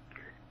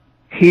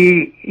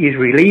 He is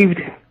relieved,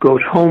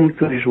 goes home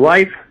to his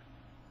wife,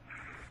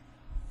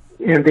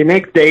 and the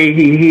next day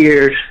he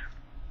hears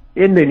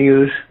in the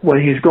news,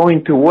 when he's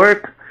going to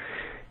work,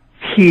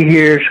 he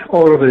hears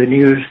all over the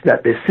news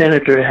that the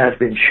senator has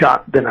been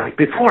shot the night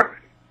before.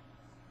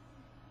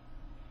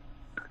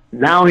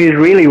 Now he's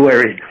really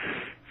worried.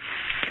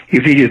 He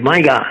figures,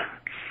 my God,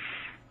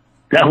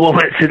 that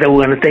woman said that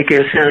we're going to take care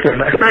of Senator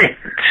last night.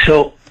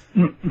 So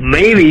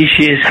maybe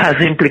she has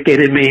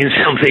implicated me in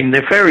something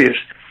nefarious.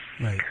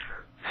 Right.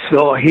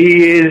 So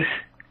he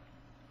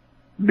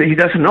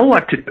doesn't know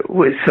what to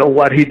do. So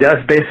what he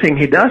does, best thing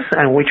he does,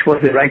 and which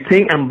was the right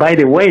thing. And by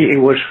the way, it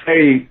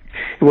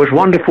was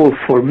wonderful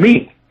for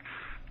me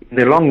in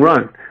the long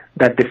run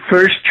that the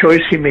first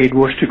choice he made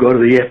was to go to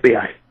the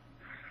FBI.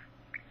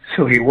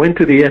 So he went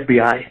to the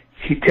FBI.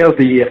 He tells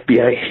the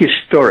FBI his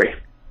story.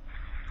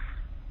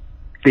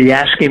 They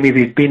ask him if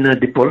he'd been at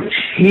the police.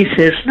 He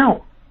says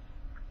no.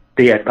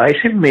 They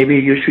advise him, maybe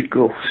you should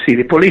go see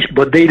the police,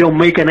 but they don't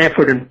make an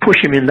effort and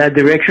push him in that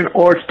direction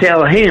or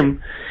tell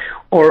him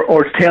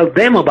or tell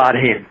them about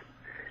him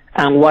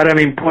and what an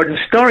important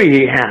story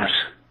he has.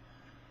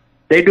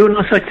 They do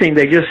no such thing.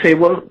 They just say,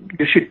 well,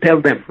 you should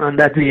tell them, and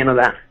that's the end of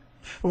that.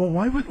 Well,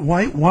 why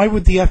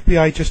would the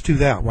FBI just do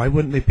that? Why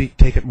wouldn't they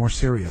take it more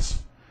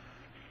serious?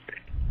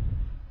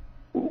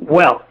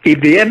 Well, if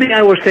the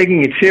FBI was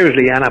taking it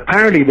seriously, and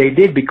apparently they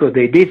did because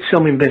they did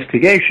some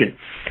investigation,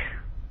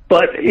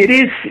 but it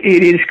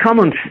is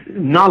common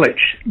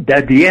knowledge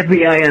that the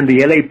FBI and the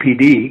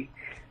LAPD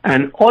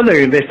and other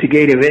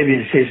investigative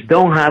agencies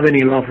don't have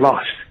any love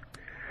lost.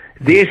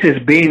 This has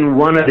been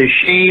one of the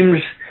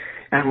shames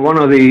and one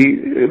of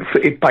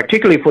the,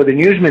 particularly for the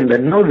newsmen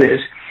that know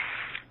this,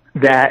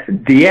 that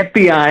the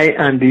FBI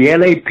and the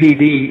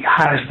LAPD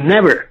has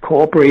never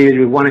cooperated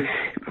with one.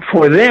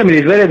 For them, it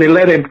is better they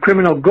let a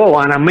criminal go,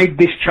 and I make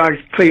this charge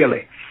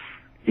clearly.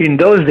 In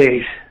those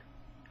days,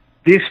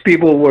 these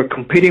people were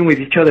competing with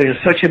each other in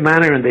such a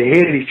manner, and they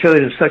hated each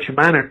other in such a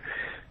manner,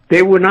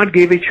 they would not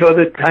give each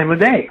other time of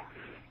day.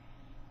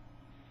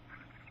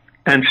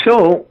 And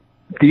so,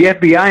 the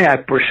FBI, I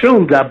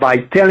presume that by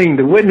telling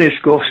the witness,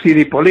 go see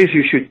the police,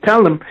 you should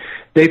tell them,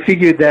 they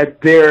figured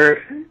that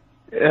their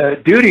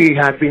duty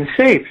had been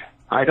saved.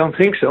 I don't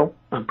think so.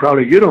 And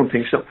probably you don't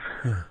think so.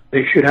 Yeah.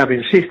 They should have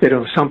insisted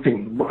on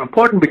something more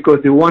important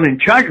because the one in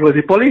charge was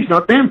the police,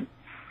 not them.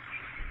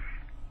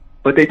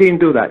 But they didn't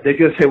do that. They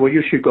just said, well,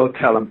 you should go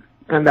tell them.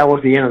 And that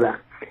was the end of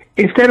that.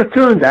 Instead of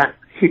doing that,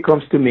 he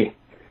comes to me.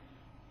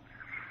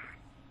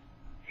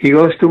 He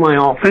goes to my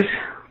office.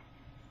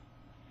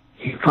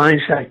 He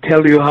finds, I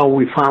tell you how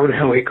we found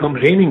how he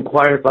comes in,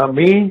 inquire about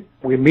me.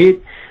 We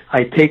meet.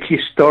 I take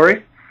his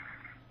story.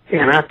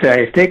 And after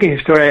I had taken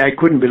his story, I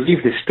couldn't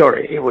believe the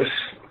story. It was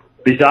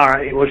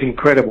bizarre. It was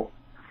incredible.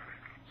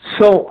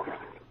 So,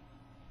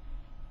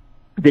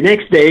 the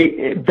next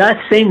day, that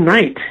same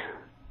night,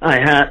 I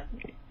had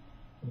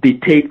the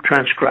tape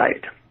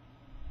transcribed,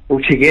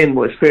 which again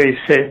was very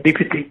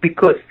serendipity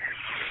because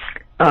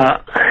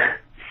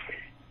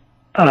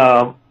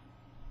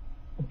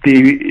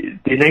the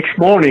next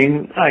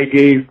morning, I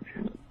gave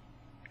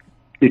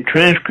the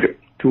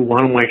transcript to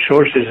one of my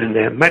sources in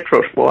the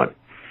Metro Squad,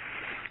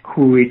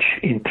 which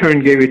in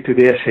turn gave it to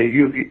the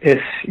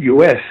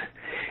SUS.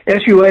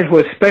 SUS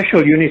was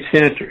Special Unit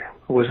Center.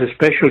 It was a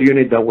special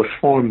unit that was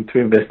formed to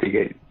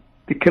investigate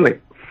the killing.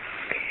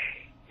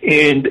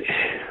 And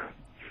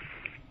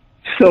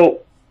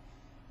so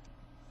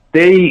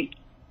they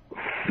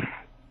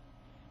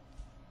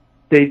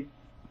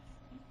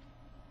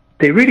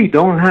really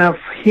don't have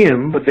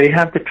him, but they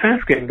have the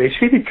transcript. They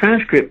see the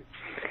transcript,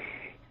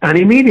 and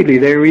immediately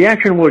their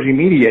reaction was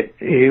immediate.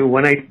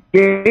 When I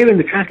gave him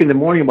the transcript in the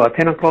morning, about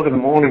 10 o'clock in the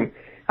morning,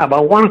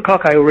 about 1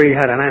 o'clock I already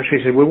had an answer.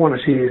 He said, "We want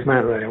to see this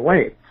man right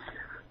away."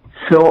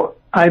 So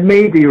I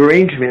made the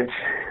arrangements,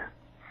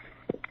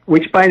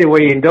 which, by the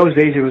way, in those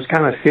days it was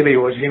kind of silly. It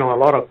was, a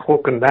lot of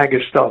cloak and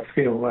dagger stuff,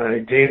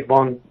 James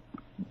Bond,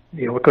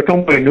 because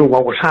nobody knew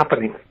what was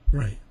happening.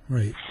 Right.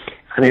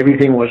 And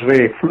everything was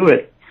very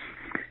fluid.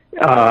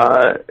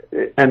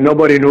 And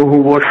nobody knew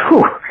who was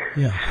who.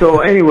 Yeah.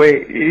 So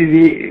anyway,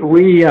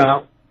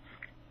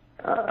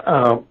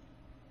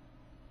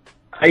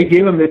 I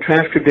gave them the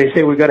transcript. They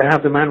said, "We got to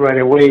have the man right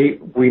away."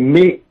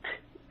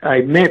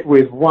 I met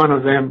with one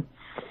of them,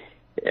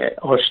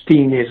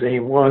 Austin, his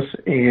name was,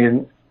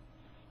 and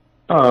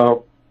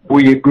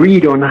we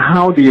agreed on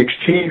how the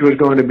exchange was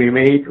going to be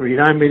made.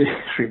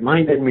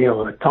 Reminded me of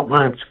a Tom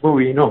Hanks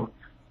movie,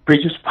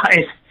 Bridge of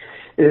Spies.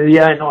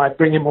 Yeah, I know. I'd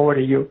bring him over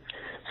to you.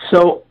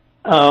 So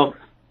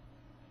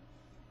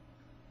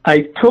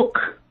I took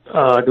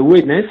the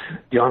witness,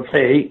 John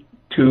Fay,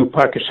 to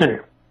Parker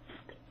Center.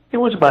 It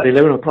was about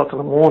 11 o'clock in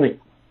the morning.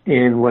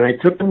 And when I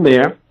took him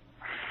there,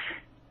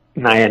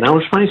 and I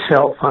announced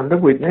myself on the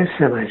witness,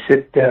 and I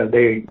said,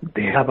 they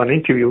have an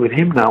interview with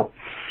him now.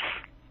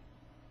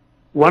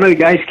 One of the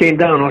guys came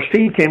down,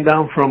 Austin came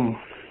down from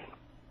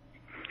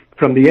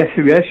the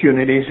SUS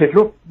unit. He said,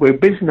 "Look, we're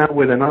busy now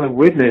with another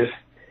witness.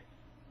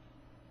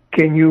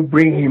 Can you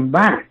bring him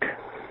back?"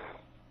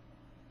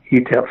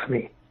 He tells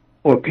me,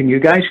 "Or can you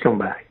guys come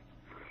back?"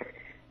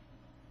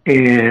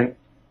 And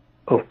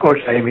of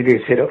course, I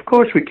immediately said, "Of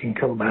course we can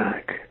come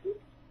back."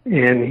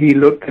 And he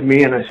looked at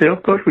me and I said,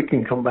 "Of course we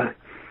can come back."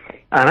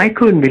 And I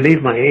couldn't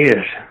believe my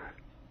ears.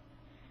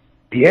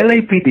 The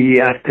LAPD,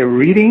 after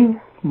reading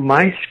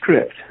my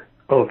script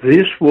of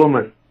this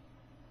woman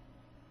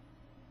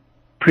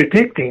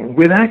predicting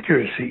with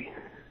accuracy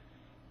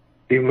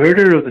the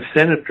murder of the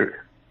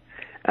senator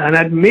and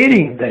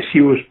admitting that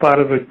she was part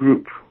of a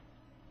group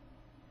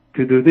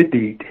to do the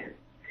deed,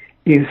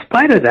 in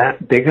spite of that,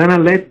 they're going to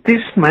let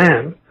this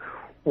man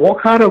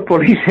walk out of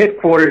police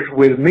headquarters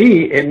with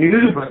me and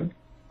Newsman.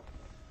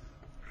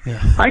 Yeah.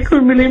 I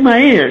couldn't believe my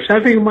ears. I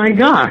think, my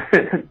God,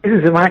 this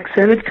is a Max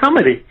Sennett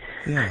comedy.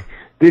 Yeah.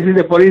 This is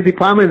the police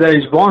department that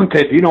is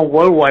vaunted,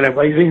 worldwide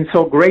by being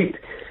so great.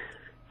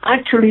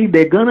 Actually,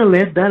 they're going to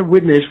let that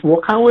witness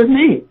walk out with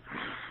me.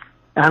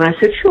 And I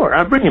said, "Sure,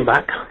 I'll bring him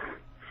back."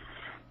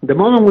 The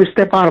moment we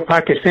step out of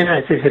Parker Center,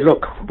 I said,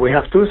 "Look, we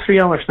have 2 or 3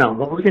 hours now.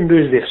 What we can do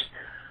is this.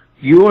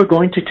 You are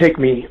going to take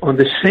me on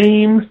the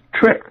same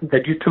trip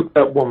that you took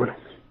that woman.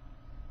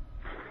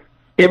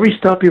 Every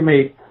stop you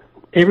made,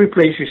 every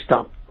place you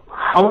stopped,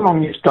 how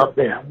long you stopped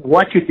there,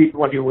 what you did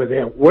while you were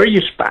there, where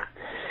you spat.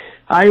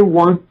 I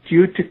want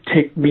you to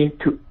take me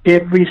to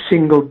every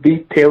single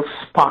detailed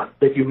spot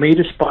that you made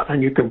a spot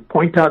and you can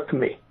point out to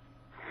me."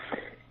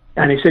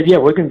 And he said, "Yeah,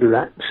 we can do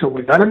that." So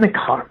we got in the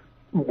car.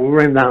 We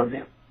ran down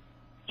there.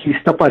 He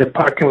stopped at a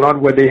parking lot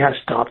where they had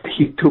stopped.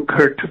 He took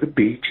her to the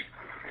beach.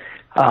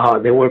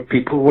 There were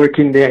people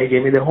working there. He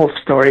gave me the whole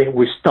story.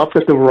 We stopped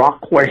at the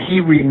rock where he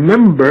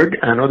remembered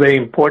another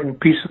important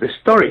piece of the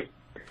story,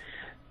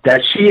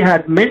 that she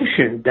had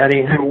mentioned that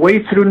in her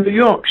way through New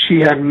York, she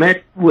had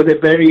met with a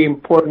very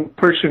important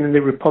person in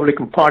the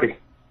Republican Party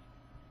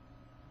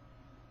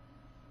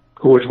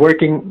who was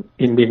working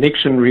in the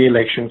Nixon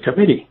re-election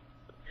committee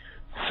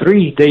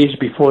 3 days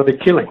before the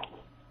killing.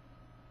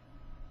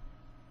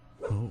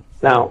 Oh.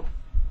 Now,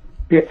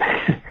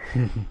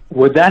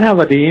 would that have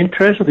the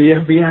interest of the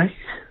FBI?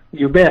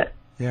 You bet.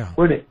 Yeah.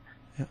 Would it?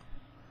 Yeah.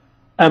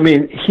 I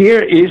mean,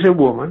 here is a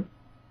woman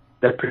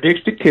that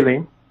predicts the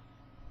killing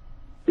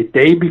the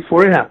day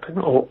before it happened,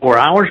 or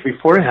hours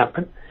before it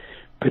happened,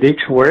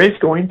 predicts where it's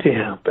going to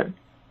happen,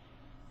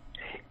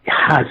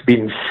 has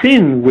been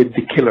seen with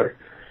the killer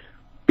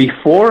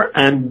before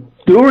and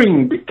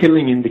during the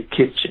killing in the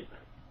kitchen.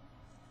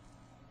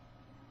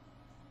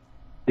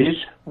 This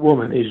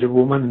woman is a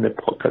woman in the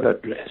polka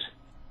dot dress.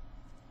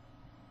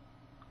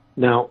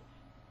 Now,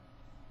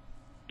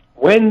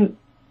 when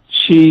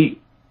she,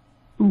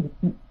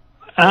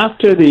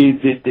 after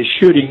the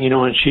shooting,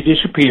 and she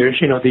disappears,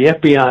 the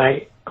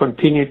FBI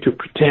continued to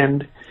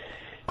pretend.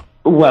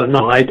 Well,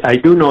 no, I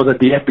do know that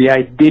the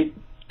FBI did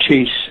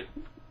chase,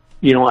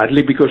 at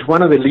least because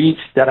one of the leads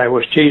that I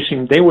was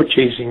chasing, they were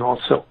chasing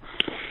also.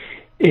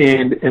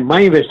 And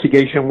my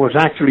investigation was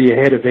actually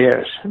ahead of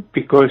theirs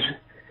because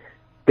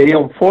they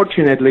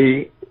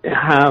unfortunately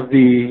have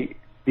the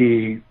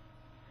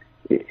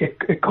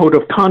a code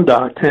of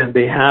conduct, and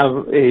they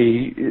have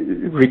a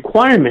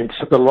requirements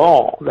of the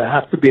law that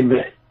have to be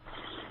met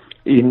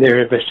in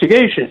their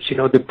investigations.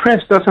 The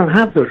press doesn't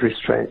have those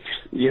restraints.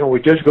 We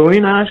just go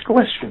in and ask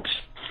questions.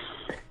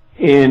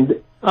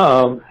 And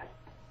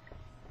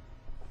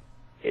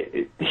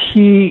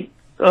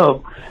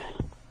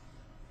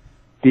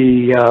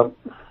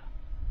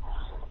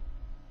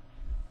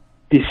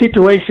the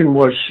situation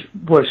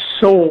was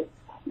so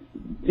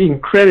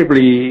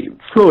incredibly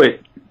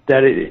fluid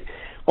that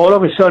all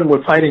of a sudden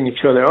we're fighting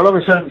each other. All of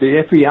a sudden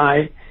the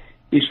FBI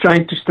is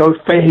trying to stop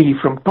Fahey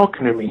from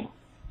talking to me,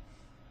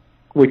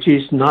 which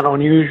is not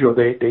unusual.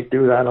 They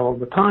do that all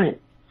the time.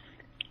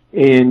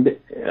 And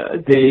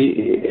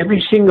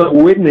every single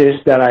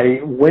witness that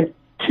I went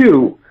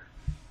to,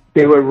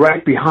 they were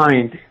right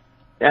behind,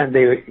 and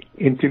they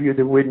interviewed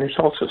the witness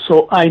also.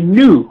 So I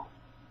knew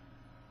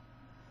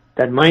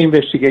that my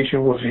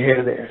investigation was ahead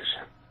of theirs.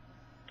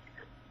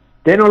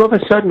 Then all of a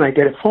sudden I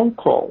get a phone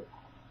call.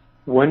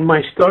 When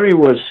my story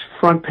was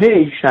front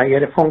page, I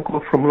get a phone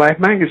call from Life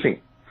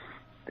magazine.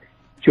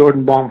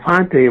 Jordan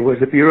Bonfante was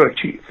the bureau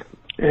chief,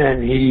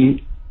 and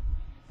he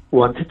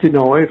wanted to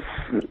know if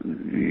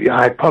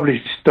I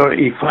published a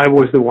story, if I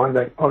was the one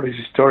that published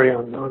a story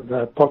on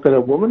the Polka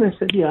woman. I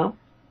said, yeah.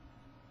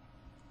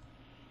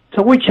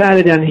 So we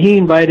chatted, and he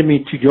invited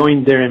me to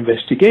join their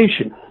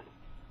investigation,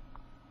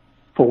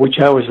 for which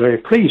I was very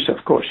pleased,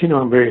 of course.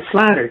 I'm very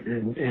flattered,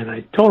 and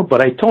I told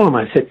him,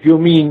 I said,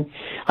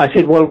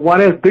 well,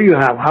 what else do you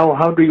have?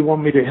 How do you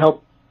want me to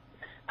help?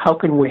 How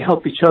can we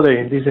help each other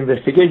in this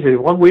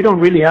investigation? Well, we don't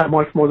really have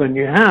much more than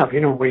you have.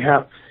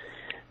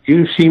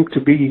 You seem to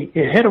be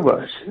ahead of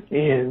us.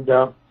 And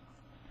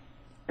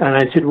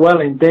I said, well,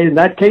 in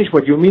that case,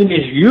 what you mean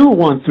is you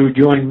want to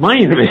join my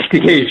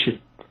investigation.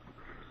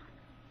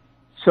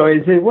 So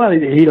he said, well,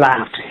 he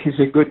laughed. He's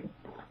a good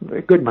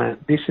man,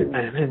 decent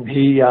man. And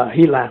he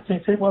laughed.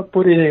 I said, well,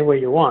 put it any way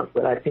you want,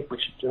 but I think we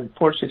should join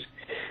forces,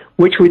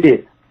 which we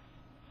did.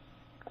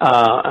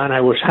 And I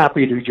was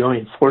happy to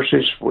join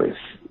forces with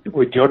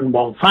Jordan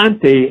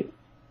Bonfante,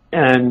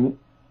 and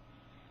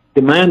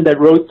the man that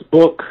wrote the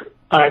book,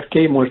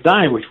 RFK Must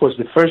Die, which was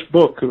the first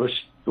book. It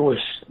was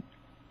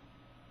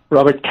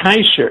Robert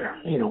Kaiser.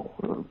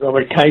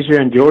 Robert Kaiser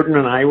and Jordan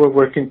and I were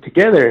working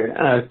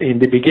together in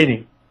the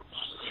beginning.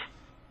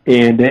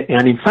 And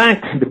in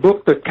fact, the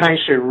book that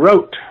Kaiser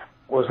wrote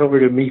was over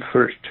to me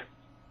first.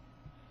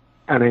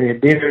 And in a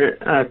dinner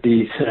at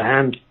the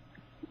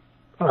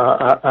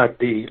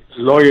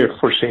lawyer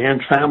for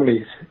Sahan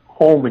family's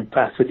home in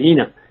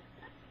Pasadena,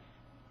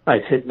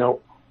 I said,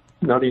 no,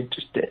 not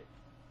interested.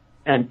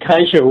 And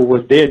Kaiser, who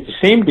was there at the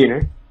same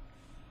dinner,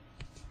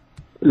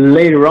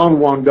 later on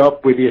wound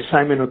up with the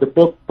assignment of the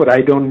book, but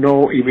I don't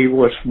know if it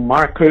was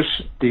Marcus,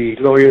 the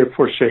lawyer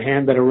for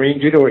Sahan, that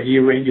arranged it, or he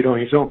arranged it on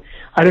his own.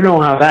 I don't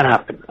know how that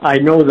happened. I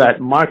know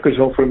that Marcus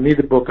offered me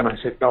the book, and I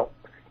said, no,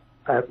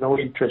 I have no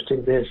interest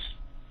in this.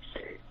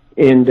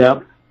 And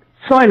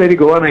so I let it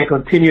go, and I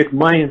continued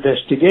my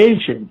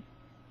investigation.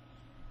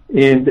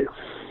 And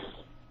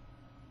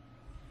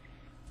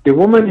the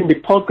woman in the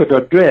polka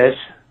dot dress,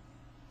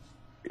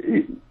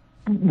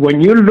 when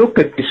you look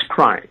at this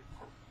crime,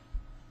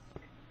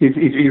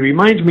 it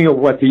reminds me of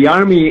what the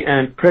Army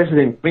and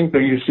President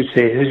Clinton used to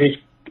say,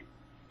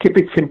 keep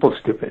it simple,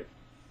 stupid.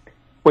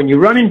 When you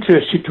run into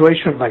a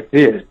situation like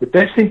this, the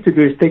best thing to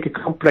do is take a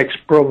complex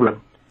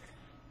problem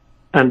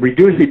and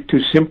reduce it to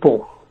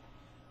simple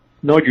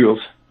nodules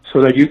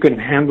so that you can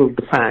handle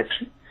the facts.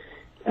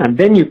 And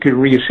then you can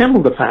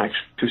reassemble the facts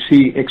to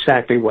see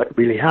exactly what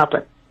really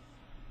happened.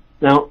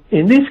 Now,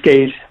 in this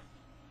case,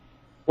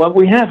 what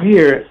we have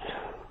here,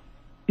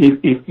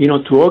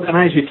 to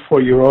organize it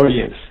for your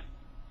audience,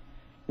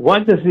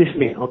 what does this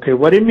mean? Okay,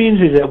 what it means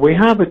is that we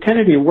have a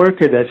Kennedy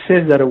worker that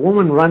says that a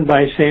woman ran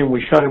by saying,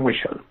 we shot him.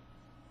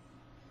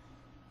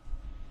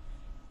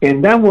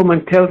 And that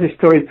woman tells the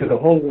story to the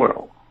whole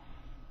world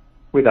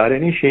without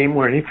any shame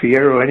or any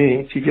fear or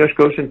anything. She just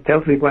goes and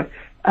tells it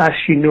as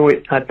she knew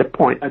it at that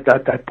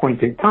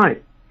point in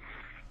time.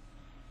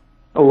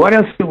 What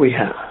else do we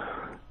have?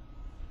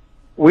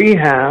 We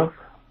have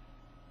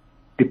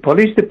the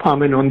police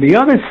department on the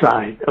other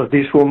side of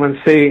this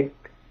woman saying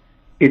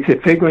it's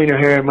a figure in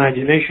her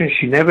imagination.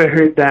 She never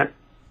heard that.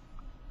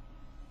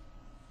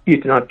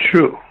 It's not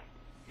true.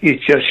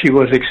 It's just she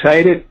was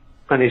excited,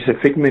 and it's a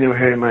figment of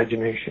her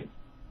imagination.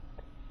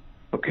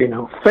 Okay,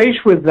 now,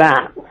 faced with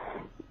that,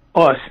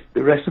 us,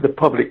 the rest of the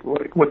public,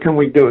 what can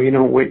we do?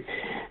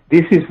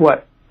 This is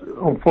what,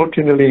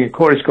 unfortunately, in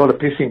court is called a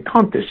pissing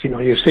contest.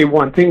 You say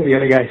one thing, the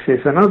other guy says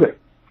another.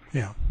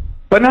 Yeah.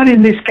 But not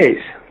in this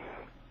case.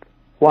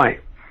 Why?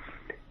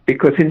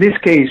 Because in this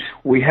case,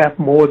 we have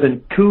more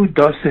than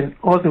 24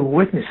 other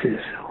witnesses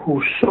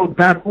who saw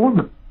that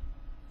woman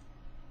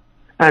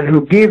and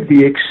who give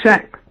the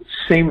exact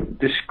same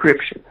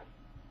description.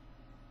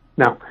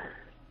 Now,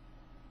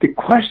 the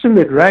question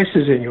that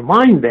rises in your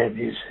mind then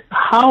is,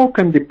 how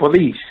can the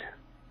police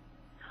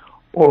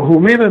or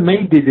whomever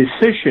made the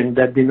decision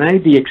that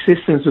denied the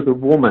existence of the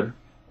woman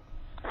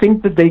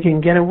think that they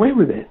can get away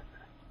with it?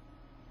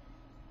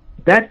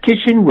 That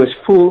kitchen was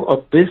full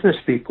of business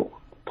people,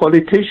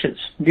 politicians,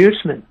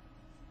 newsmen,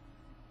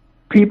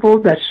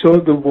 people that saw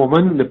the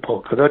woman in the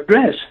polka dot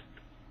dress,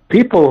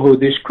 people who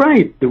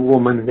described the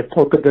woman in the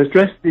polka dot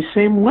dress the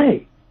same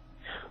way.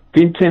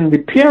 Vincent Di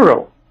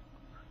Piero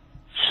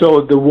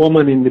saw the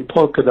woman in the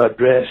polka dot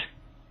dress,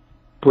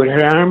 put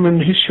her arm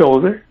on his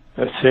shoulder,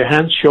 her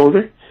hand's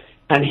shoulder,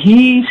 and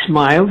he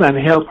smiled and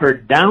helped her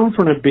down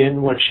from a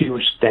bin where she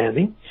was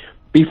standing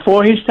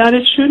before he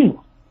started shooting.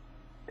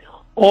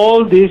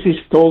 All this is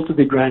told to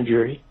the grand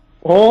jury.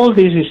 All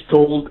this is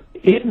told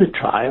in the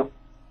trial.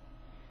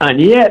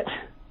 And yet,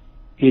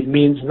 it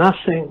means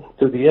nothing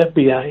to the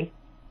FBI,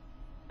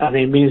 and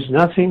it means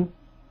nothing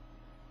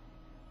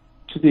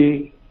to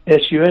the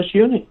SUS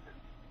unit.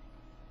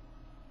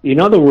 In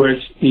other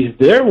words, it's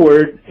their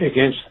word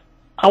against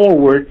our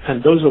word,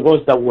 and those of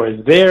us that were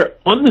there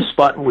on the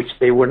spot, which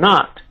they were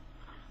not.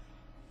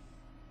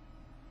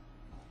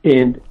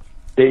 And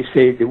they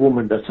say the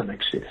woman doesn't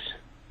exist.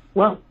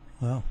 Well,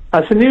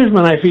 as a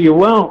newsman, I figure,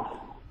 well,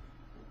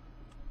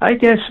 I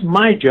guess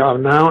my job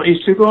now is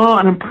to go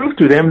out and prove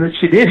to them that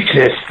she did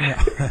exist.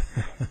 Yeah.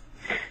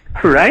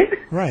 Right?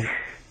 Right.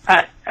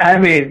 I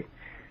mean,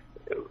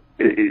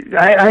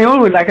 I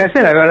always, like I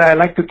said, I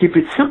like to keep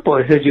it simple.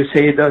 I said, you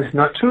say that's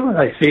not true.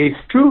 I say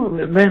it's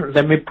true. Then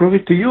let me prove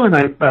it to you, and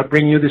I'll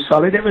bring you the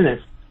solid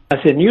evidence. As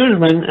a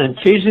newsman and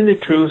chasing the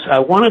truth, I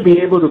want to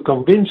be able to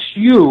convince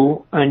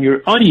you and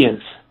your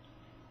audience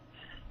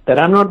that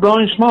I'm not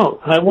blowing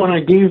smoke. I want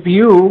to give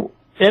you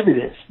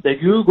evidence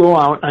that you go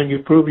out and you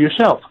prove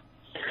yourself.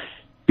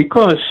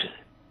 Because,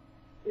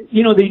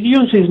 you know, the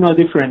news is no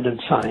different than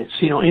science.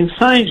 You know, in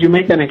science, you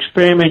make an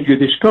experiment, you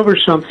discover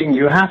something,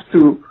 you have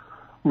to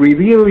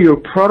review your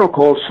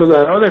protocol so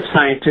that other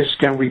scientists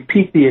can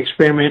repeat the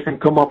experiment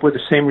and come up with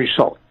the same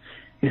result.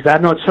 Is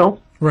that not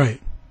so?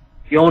 Right.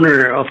 The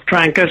owner of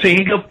Tranca,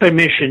 he got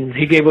permission.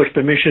 He gave us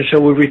permission, so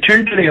we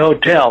returned to the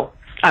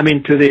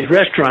to the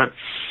restaurant,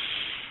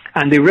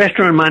 and the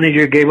restaurant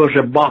manager gave us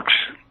a box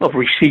of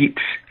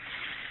receipts,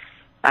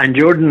 and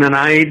Jordan and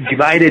I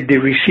divided the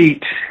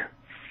receipts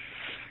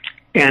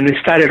and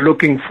started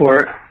looking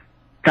for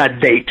that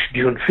date,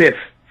 June 5th,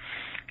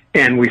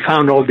 and we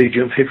found all the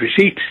June 5th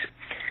receipts.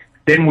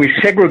 Then we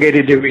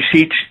segregated the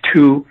receipts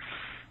to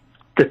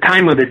the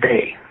time of the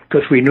day,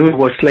 because we knew it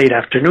was late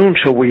afternoon,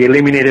 so we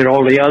eliminated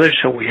all the others,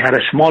 so we had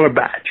a smaller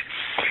batch.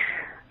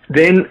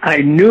 Then I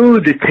knew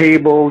the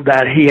table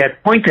that he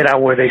had pointed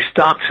out where they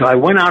stopped, so I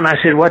went out and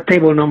I said, what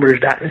table number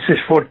is that? This is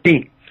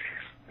 14.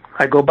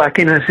 I go back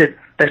in and I said,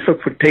 let's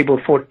look for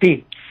table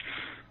 14.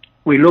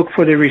 We look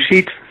for the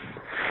receipt,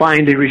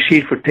 find the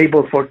receipt for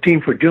table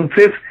 14 for June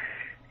 5th.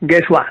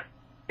 Guess what?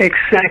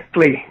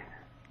 Exactly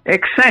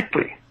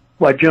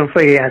what John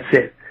Fahey had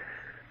said.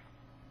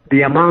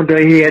 The amount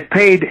that he had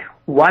paid,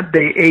 what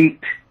they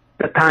ate,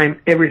 the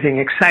time, everything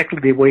exactly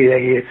the way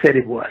that he had said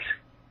it was.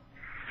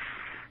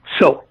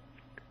 So,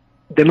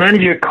 the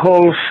manager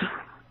calls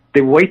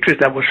the waitress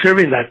that was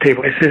serving that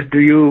table. He says,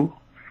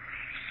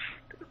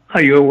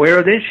 are you aware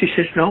of this? She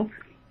says, no.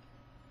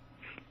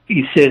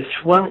 He says,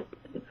 well,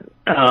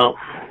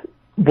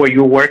 were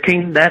you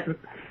working that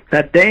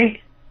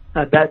day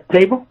at that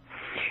table?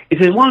 He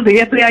says, well, the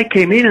FBI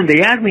came in and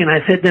they asked me, and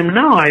I said to them,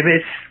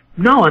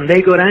 no, and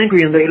they got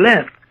angry and they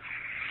left.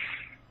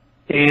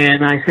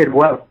 And I said,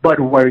 well, but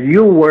were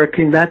you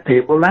working that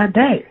table that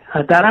day,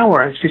 at that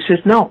hour? And she says,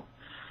 no.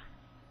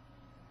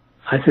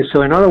 I said,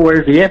 so in other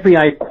words, the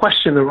FBI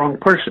questioned the wrong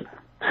person.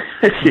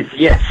 I said,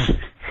 yes.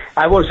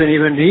 I wasn't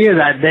even here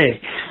that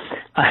day.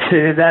 I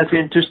said, that's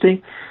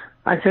interesting.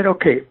 I said,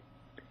 okay.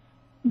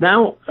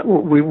 Now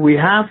we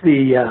have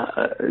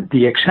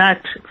the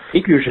exact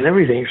figures and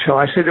everything. So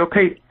I said,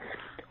 okay,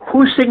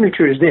 whose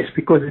signature is this?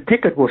 Because the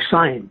ticket was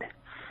signed.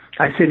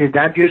 I said, is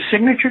that your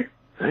signature?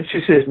 And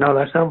she says, no,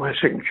 that's not my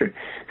signature.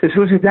 I says,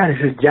 who's that?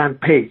 He says, Jan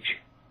Page.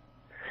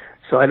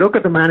 So I look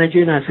at the manager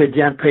and I said,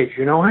 Jan Page,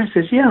 you know her? He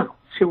says, yeah,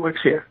 she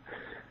works here.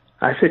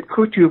 I said,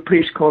 could you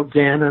please call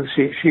Jan and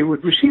see if she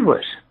would receive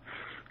us?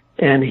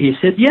 And he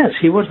said, yes,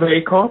 he was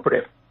very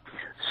cooperative.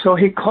 So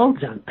he called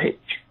Jan Page.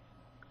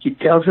 He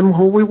tells him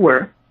who we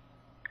were,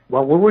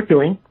 what we were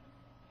doing,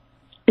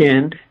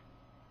 and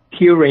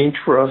he arranged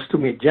for us to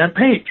meet Jan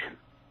Page.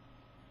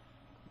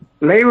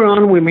 Later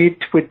on, we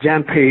meet with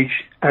Jan Page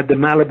at the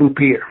Malibu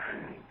Pier.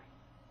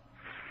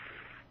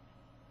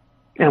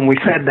 And we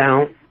sat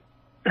down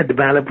at the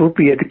Malibu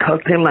Pier at the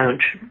cocktail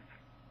lounge.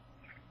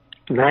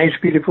 Nice,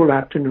 beautiful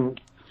afternoon.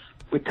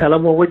 We tell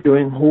them what we're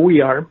doing, who we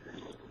are,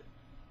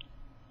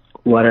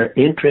 what our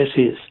interest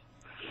is.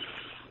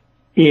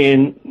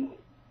 And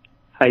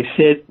I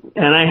said,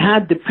 and I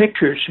had the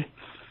pictures.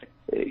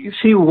 You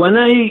see, when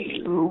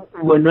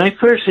I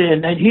first,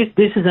 and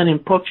this is an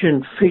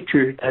important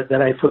feature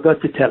that I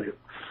forgot to tell you.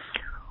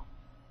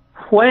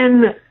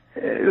 When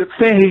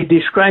Fahey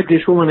described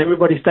this woman,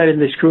 everybody started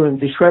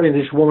describing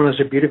this woman as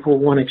a beautiful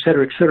one,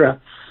 etc.,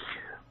 etc.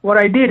 What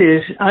I did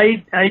is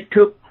I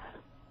took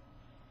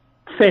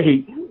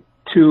Fahey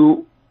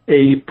to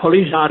a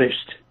police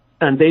artist,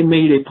 and they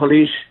made a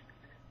police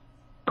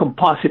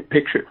composite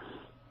picture.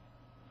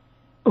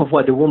 of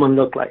what the woman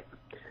looked like.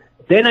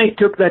 Then I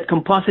took that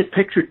composite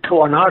picture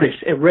to an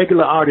artist, a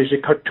regular artist, a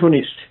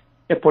cartoonist,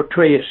 a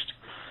portraitist.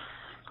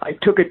 I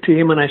took it to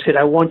him and I said,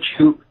 I want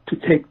you to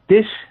take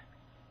this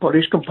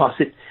Polish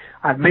composite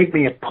and make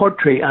me a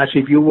portrait as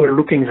if you were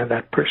looking at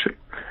that person.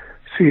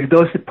 So he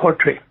does the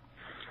portrait.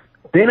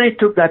 Then I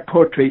took that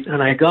portrait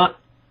and I got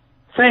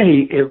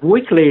Fahey, a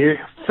week later,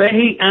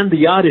 Fahey and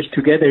the artist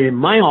together in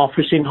my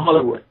office in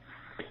Hollywood.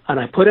 And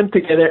I put them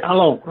together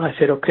alone. I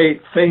said, okay,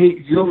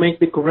 Fahey, you make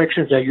the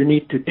corrections that you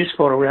need to this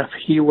photograph.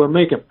 He will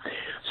make them.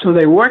 So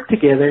they worked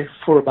together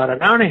for about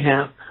an hour and a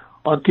half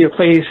until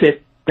Fahey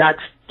said,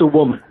 that's the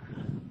woman.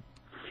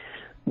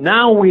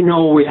 Now we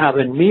know we have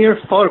a near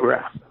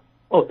photograph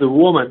of the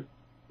woman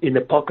in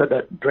the polka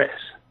dot dress.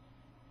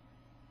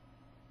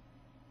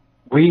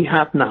 We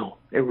have now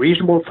a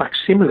reasonable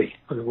facsimile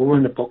of the woman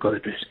in the polka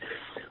dot dress,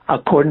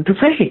 according to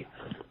Fahey.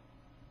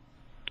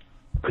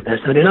 But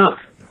that's not enough.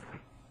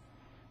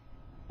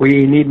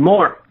 We need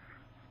more.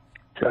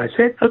 So I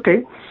said,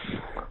 okay.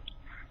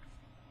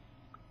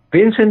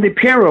 Vincent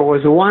DiPiero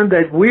was the one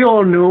that we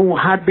all knew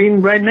had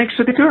been right next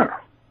to the girl.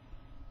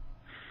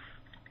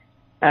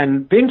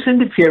 And Vincent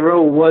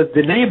DiPiero was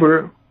the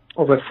neighbor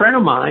of a friend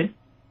of mine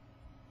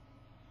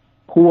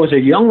who was a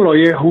young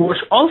lawyer who was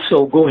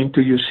also going to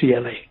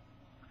UCLA.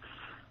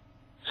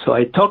 So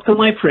I talked to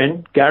my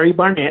friend, Gary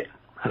Barnett,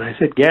 and I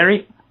said,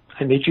 Gary,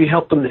 I need your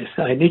help on this.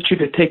 I need you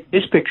to take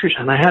these pictures,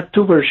 and I had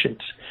two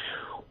versions.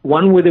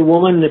 One with a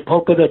woman in a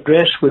polka dot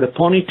dress with a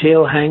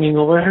ponytail hanging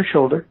over her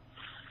shoulder,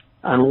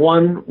 and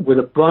one with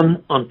a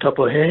bun on top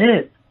of her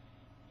head.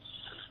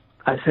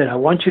 I said, I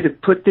want you to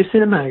put this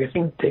in a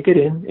magazine, take it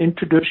in,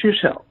 introduce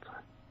yourself.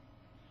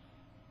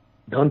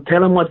 Don't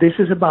tell him what this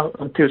is about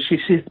until she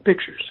sees the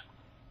pictures.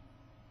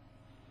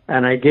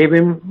 And I gave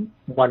him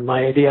what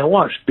my idea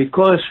was,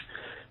 because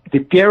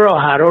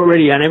DiPiero had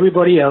already, and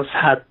everybody else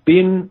had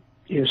been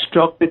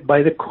instructed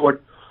by the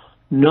court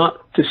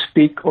not to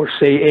speak or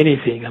say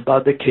anything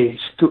about the case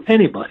to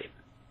anybody.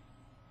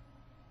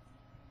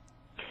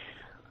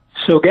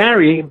 So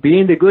Gary,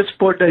 being the good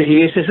sport that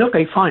he is, says,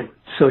 okay, fine.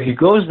 So he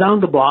goes down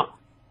the block,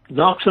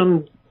 knocks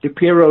on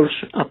DiPiero's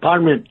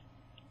apartment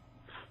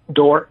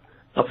door.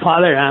 The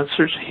father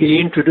answers. He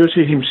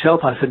introduces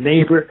himself as a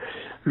neighbor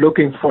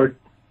looking for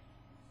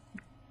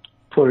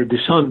the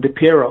son,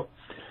 DiPiero.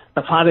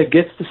 The father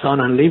gets the son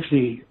and leaves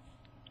the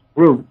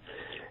room.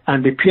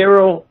 And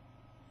DiPiero,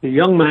 the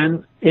young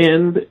man,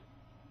 and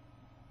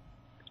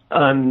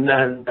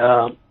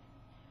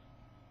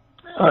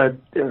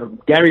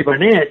Gary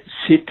Barnett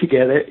sit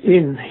together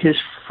in his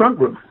front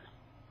room.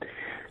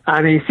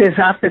 And he says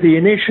after the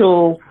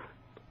initial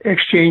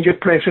exchange of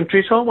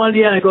pleasantries, oh, well,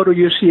 yeah, I go to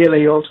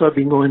UCLA also. I've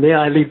been going there.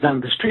 I live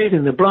down the street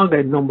in the Bronx.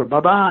 I know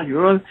blah,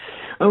 you're all.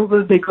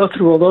 Oh, they go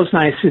through all those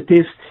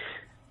niceties.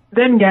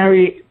 Then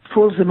Gary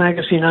pulls the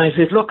magazine out and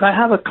says, look, I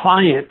have a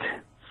client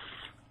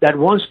that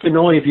wants to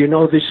know if you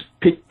know this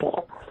pig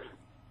Paul.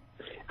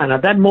 And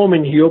at that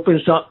moment, he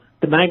opens up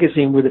the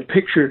magazine with a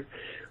picture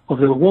of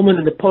the woman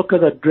in the polka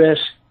dot dress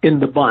in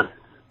the bun.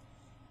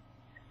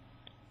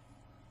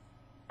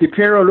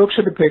 DiPiero looks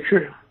at the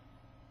picture,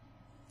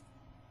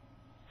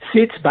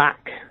 sits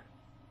back,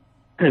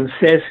 and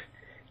says,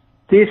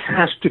 this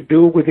has to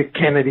do with the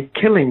Kennedy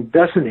killing,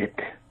 doesn't it?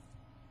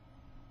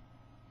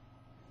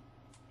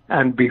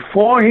 And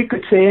before he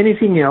could say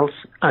anything else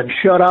and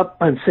shut up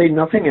and say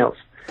nothing else,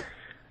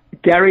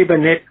 Gary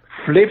Barnett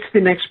flips the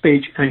next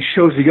page and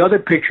shows the other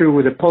picture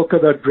with a polka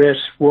dot dress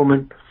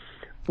woman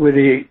with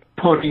a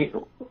pony,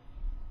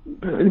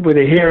 with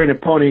a hair and a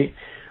pony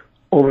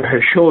over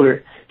her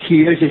shoulder.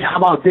 He says, how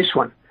about this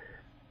one?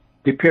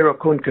 DiPiero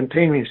couldn't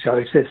contain himself.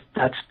 He says,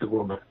 that's the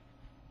woman.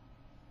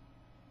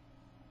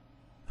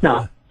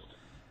 Now,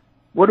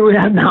 what do we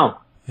have now?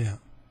 Yeah.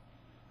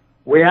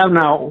 We have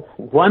now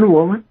one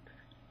woman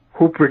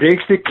who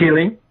predicts the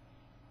killing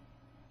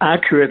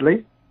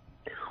accurately,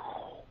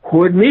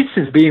 who admits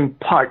as being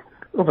part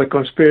of a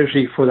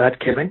conspiracy for that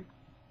killing.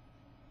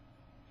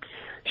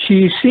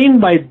 She is seen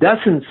by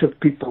dozens of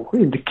people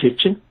in the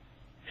kitchen.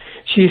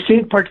 She is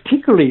seen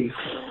particularly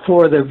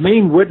for the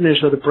main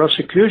witness of the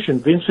prosecution,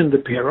 Vincent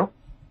DiPiero.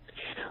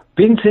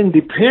 Vincent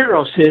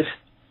DiPiero says,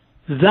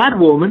 that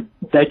woman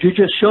that you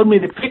just showed me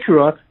the picture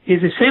of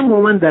is the same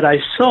woman that I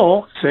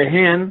saw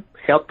Sehan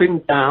helping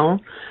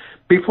down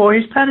before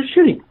he started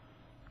shooting.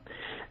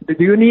 Do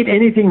you need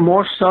anything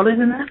more solid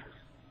than that?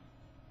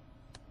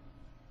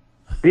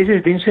 This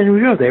is Vincent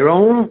DiPiero, their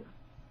own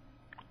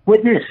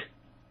witness.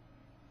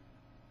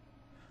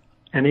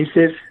 And he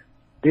says,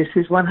 this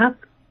is what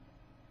happened.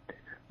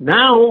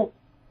 Now,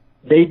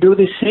 they do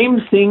the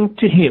same thing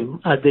to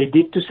him as they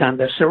did to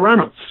Sandra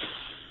Serrano.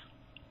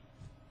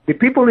 The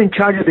people in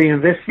charge of the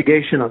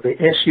investigation of the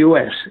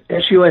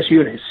SUS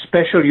unit,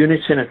 Special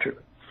Unit Senator,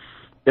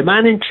 the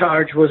man in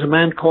charge was a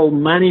man called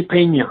Manny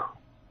Peña.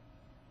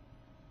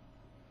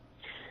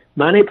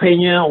 Manny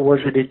Peña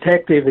was a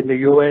detective in the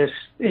U.S.,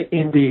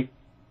 in the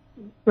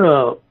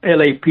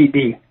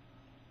LAPD.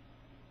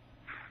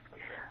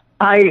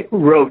 I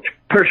wrote,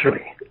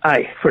 personally,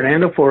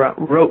 Fernando Faura,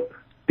 wrote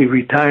the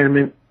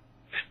retirement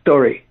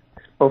story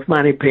of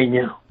Manny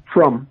Pena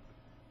from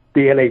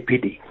the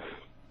LAPD.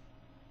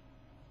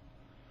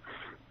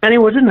 And it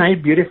was a nice,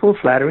 beautiful,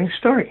 flattering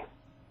story.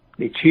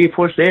 The chief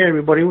was there,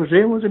 everybody was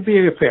there, it was a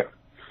big affair.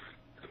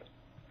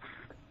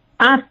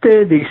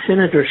 After the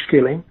senator's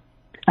killing,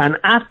 and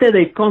after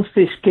they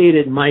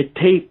confiscated my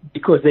tape,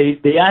 because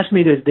they asked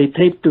me the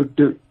tape to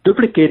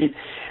duplicate it,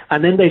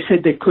 and then they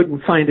said they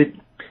couldn't find it,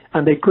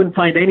 and they couldn't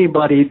find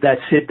anybody that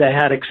said they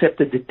had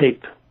accepted the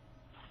tape.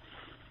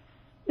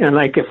 And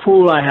like a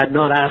fool, I had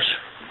not asked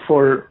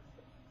for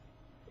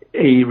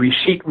a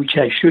receipt, which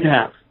I should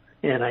have.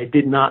 And I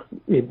did not,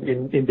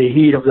 in the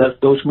heat of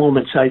those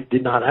moments, I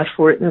did not ask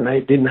for it, and I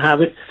didn't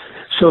have it.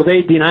 So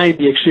they denied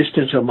the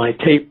existence of my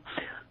tape.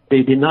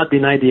 They did not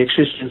deny the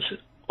existence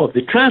of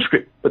the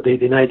transcript, but they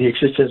denied the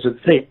existence of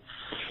the tape.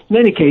 In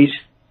any case,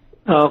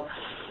 the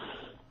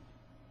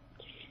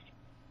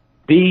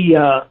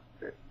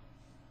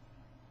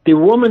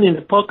woman in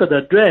the polka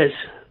dot dress,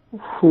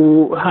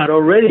 who had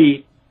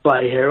already,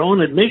 by her own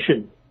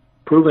admission,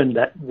 proven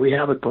that we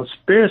have a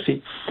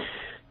conspiracy,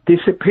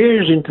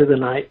 disappears into the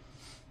night.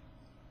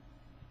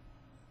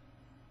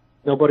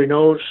 Nobody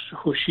knows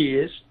who she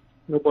is.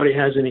 Nobody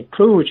has any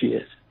clue who she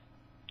is.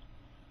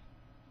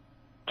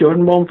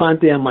 Jordan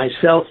Bonfante and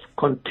myself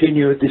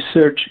continued the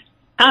search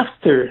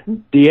after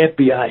the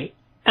FBI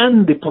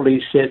and the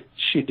police said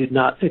she did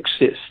not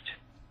exist.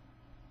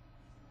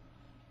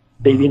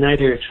 They denied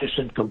her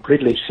existence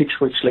completely 6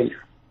 weeks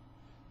later,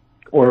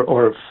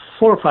 or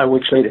 4 or 5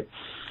 weeks later.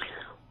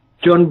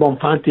 John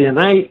Bonfante and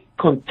I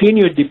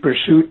continued the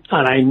pursuit,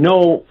 and I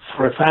know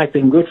for a fact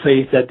in good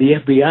faith that the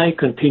FBI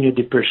continued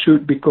the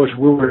pursuit because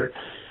we were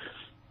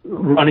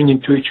running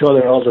into each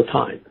other all the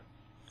time.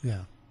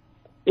 Yeah.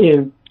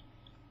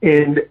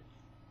 And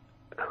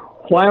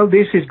while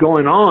this is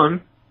going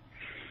on,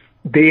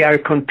 they are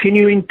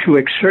continuing to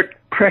exert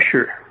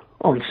pressure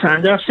on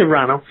Sandra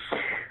Serrano.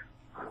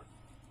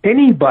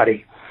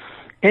 Anybody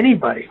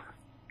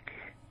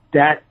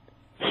that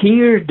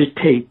hears the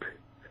tape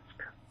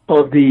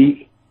of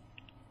the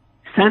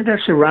Sandra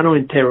Serrano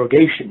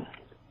interrogation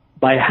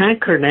by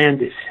Hank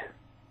Hernandez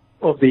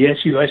of the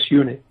SUS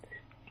unit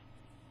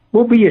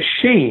will be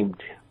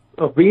ashamed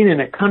of being in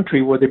a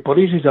country where the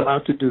police is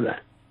allowed to do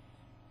that.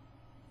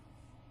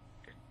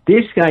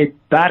 This guy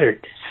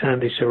battered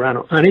Sandy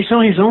Serrano, and it's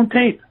on his own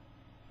tape.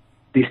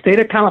 The state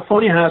of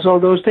California has all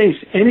those tapes.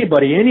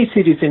 Anybody, any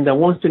citizen that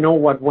wants to know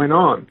what went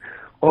on,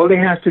 all they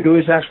have to do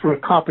is ask for a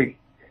copy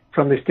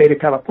from the state of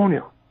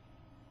California.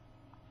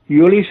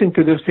 You listen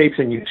to those tapes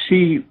and you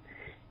see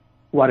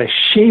what a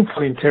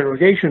shameful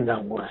interrogation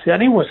that was.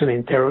 And it wasn't an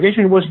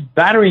interrogation, it was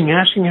battering,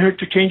 asking her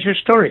to change her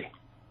story.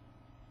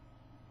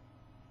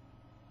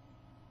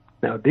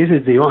 Now, this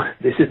is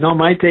not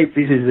my tape,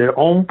 this is their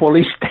own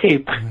police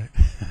tape. Right.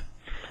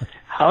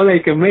 How they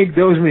can make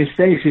those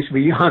mistakes is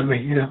beyond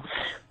me, you know.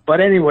 But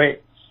anyway,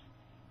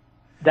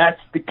 that's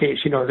the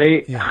case. You know,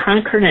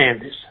 Hank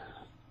Hernandez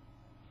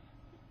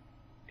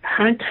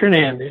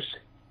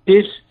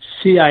is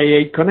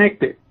CIA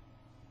connected.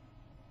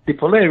 The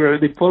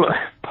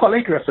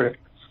polygrapher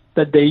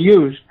that they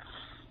use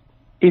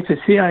is a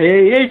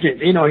CIA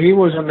agent. You know, he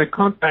was on the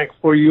contract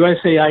for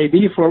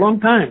USAID for a long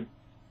time.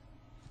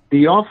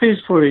 The Office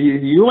for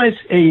U.S.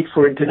 Aid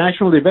for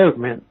International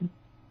Development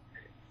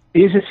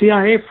is a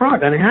CIA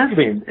fraud, and it has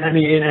been. And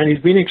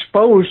it's been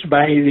exposed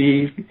by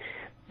the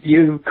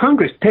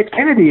Congress. Ted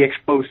Kennedy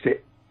exposed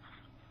it.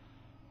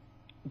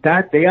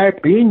 That they are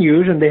being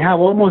used, and they have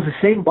almost the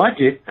same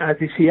budget as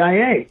the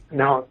CIA.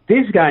 Now,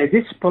 this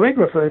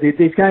polygrapher,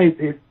 this guy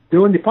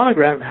doing the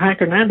polygraph, Hank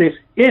Hernandez,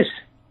 is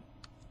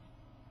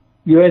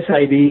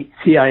USAID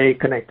CIA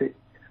connected.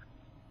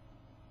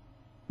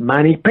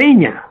 Manny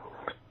Pena,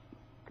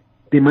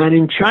 the man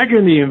in charge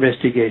of the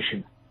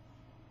investigation,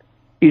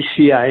 is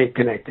CIA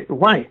connected.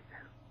 Why?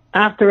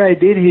 After I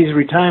did his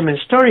retirement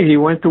story, he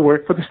went to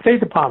work for the State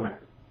Department.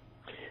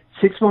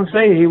 6 months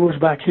later, he was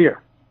back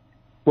here.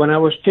 When I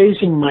was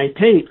chasing my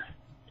tape,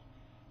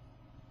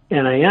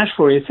 and I asked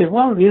for it, he said,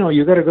 well, you know,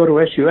 you got to go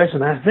to SUS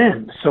and ask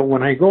them. So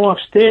when I go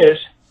upstairs,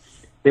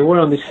 they were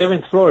on the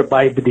 7th floor,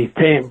 by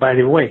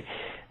the way.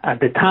 At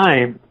the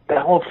time, the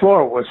whole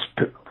floor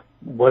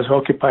was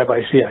occupied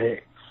by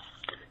CIA.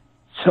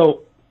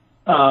 So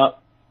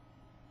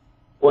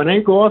when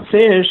I go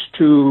upstairs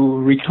to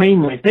reclaim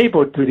my tape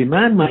or to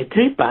demand my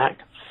tape back,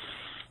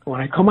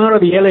 when I come out of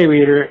the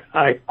elevator,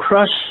 I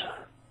cross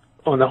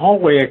on the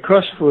hallway, I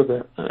cross with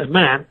a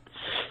man,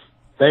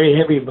 very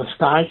heavy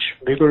mustache,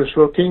 vigorous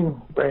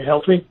looking, very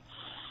healthy.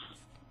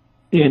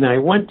 And I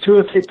went 2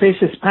 or 3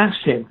 paces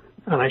past him,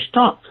 and I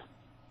stopped.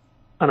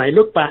 And I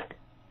looked back,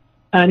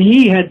 and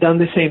he had done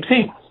the same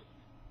thing.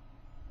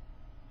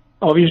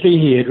 Obviously,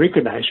 he had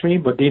recognized me,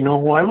 but didn't know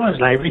who I was.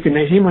 And I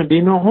recognized him and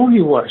didn't know who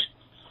he was.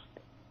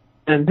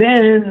 And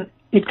then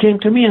it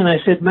came to me, and I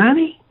said,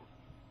 Manny?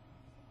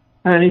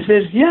 And he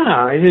says,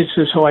 yeah.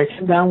 So I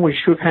came down, we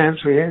shook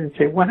hands with him and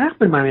said, what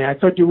happened, Manny? I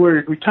thought you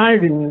were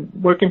retired and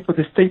working for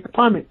the State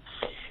Department.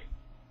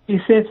 He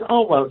says,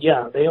 oh, well,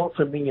 yeah, they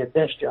offered me a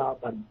desk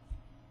job, and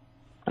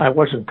I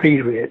wasn't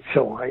pleased with it,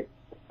 so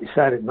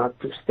decided not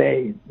to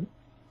stay,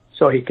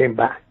 so he came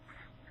back.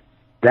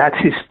 That's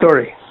his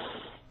story.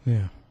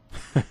 Yeah.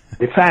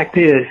 The fact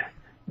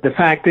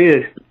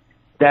is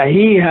that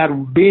he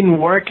had been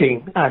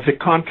working as a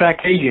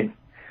contract agent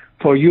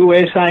for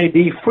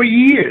USAID for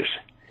years.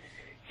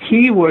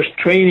 He was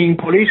training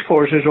police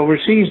forces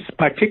overseas,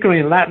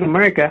 particularly in Latin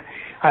America,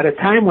 at a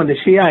time when the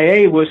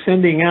CIA was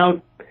sending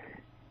out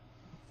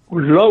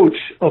loads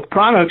of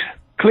products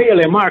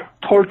clearly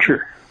marked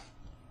torture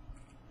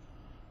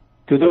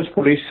to those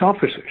police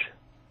officers,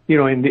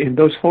 in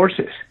those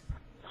forces.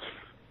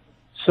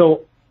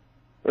 So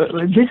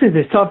this is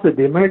the stuff that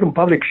the American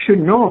public should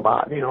know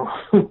about,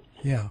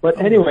 Yeah. But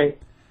anyway,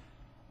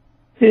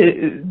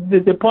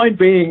 the point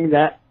being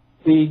that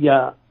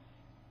the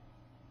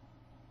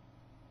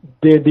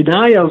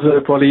denials of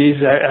the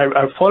police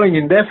are falling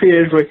in deaf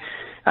ears.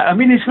 I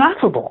mean, it's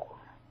laughable.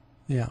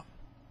 Yeah.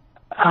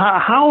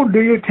 How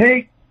do you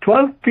take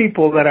 12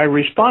 people that are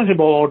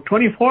responsible, or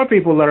 24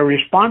 people that are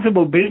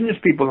responsible business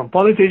people and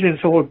politicians and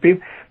so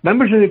on,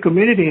 members of the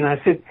community, and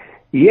I said,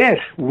 yes,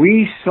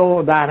 we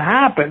saw that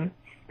happen,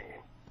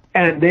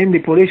 and then the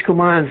police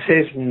command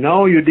says,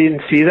 no, you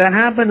didn't see that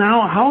happen?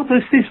 How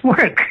does this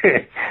work?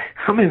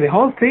 I mean, the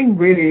whole thing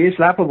really is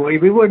laughable.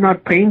 If it were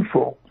not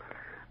painful,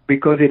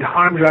 because it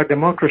harms our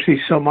democracy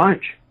so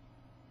much,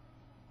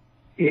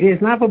 it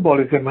is laughable.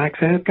 It's a Max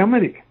Sennett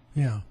comedy.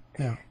 Yeah.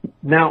 Yeah.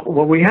 Now,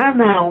 what we have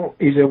now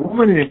is a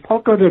woman in a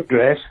polka dot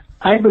dress.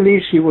 I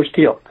believe she was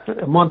killed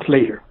a month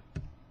later.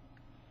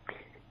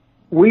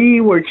 We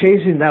were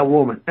chasing that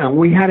woman, and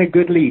we had a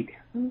good lead.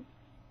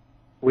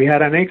 We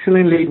had an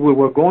excellent lead. We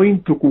were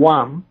going to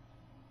Guam,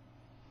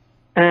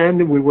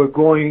 and we were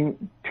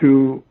going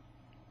to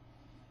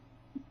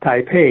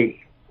Taipei,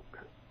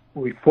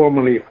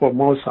 formerly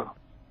Formosa.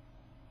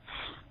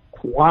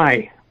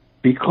 Why?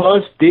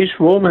 Because this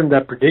woman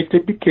that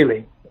predicted the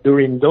killing,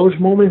 during those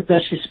moments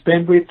that she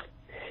spent with,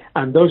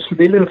 and those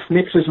little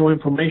snippets of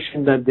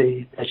information that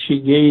she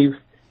gave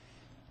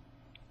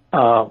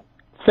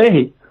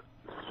Faye,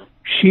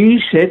 she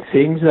said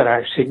things that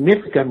are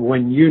significant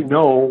when you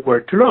know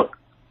where to look.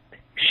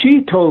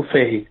 She told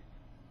Faye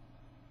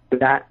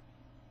that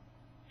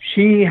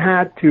she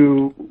had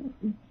to,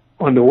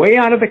 on the way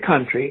out of the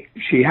country,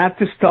 she had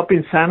to stop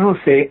in San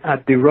Jose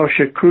at the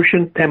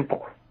Rosicrucian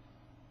Temple.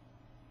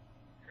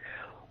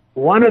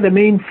 One of the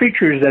main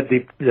features that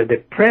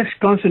the press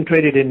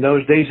concentrated in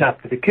those days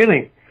after the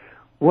killing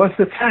was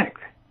the fact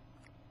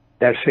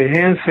that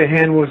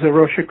Sehen was a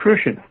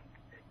Rosicrucian,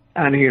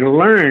 and he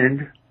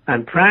learned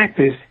and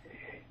practiced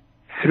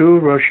through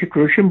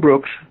Rosicrucian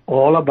books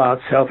all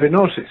about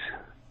self-hypnosis.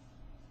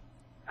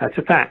 That's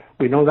a fact.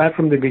 We know that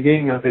from the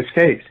beginning of this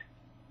case.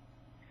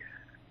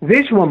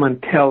 This woman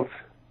tells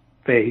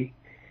Faye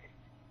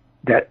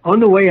that on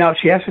the way out,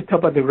 she has to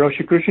stop at the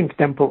Rosicrucian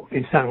Temple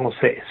in San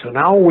Jose. So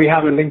now we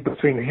have a link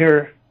between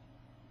her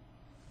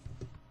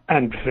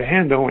and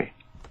Fernando, don't we?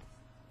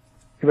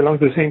 They belong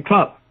to the same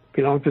club,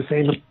 belong to the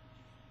same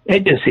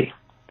agency.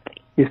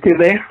 You still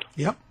there?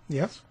 Yep.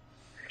 Yes.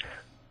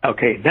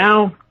 Okay,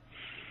 now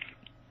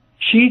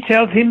she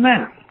tells him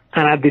that.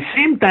 And at the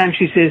same time,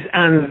 she says,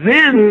 and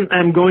then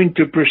I'm going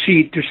to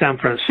proceed to San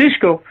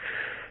Francisco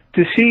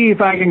to see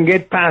if I can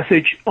get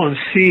passage on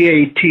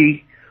CAT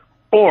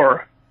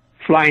or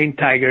Flying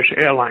Tigers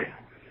Airline.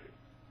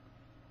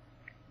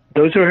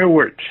 Those are her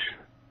words.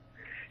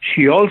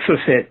 She also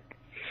said,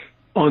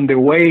 on the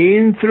way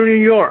in through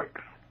New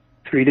York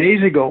 3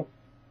 days ago,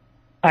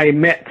 I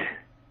met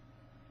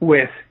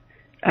with,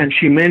 and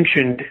she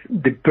mentioned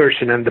the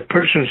person, and the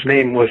person's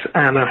name was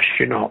Anna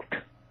Chenault.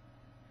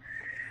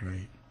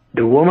 Right.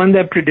 The woman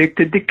that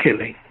predicted the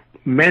killing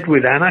met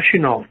with Anna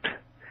Chenault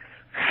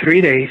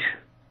 3 days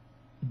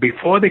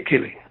before the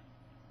killing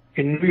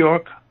in New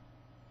York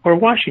or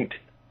Washington.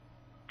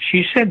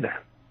 She said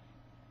that.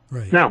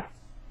 Right.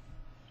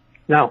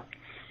 Now,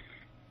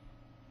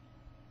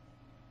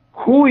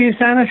 who is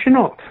Anna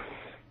Chenault?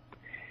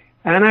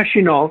 Anna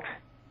Chenault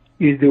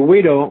is the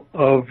widow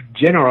of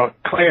General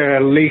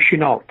Claire Lee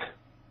Chenault.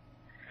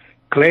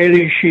 Claire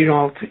Lee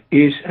Chenault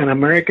is an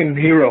American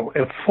hero,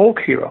 a folk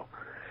hero,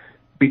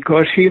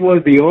 because he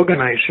was the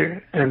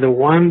organizer and the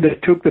one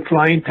that took the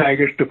Flying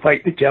Tigers to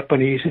fight the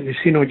Japanese in the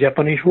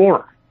Sino-Japanese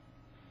War.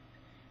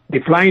 The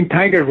Flying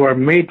Tigers were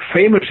made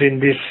famous in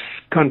this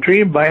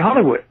country by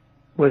Hollywood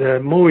with a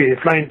movie,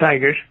 The Flying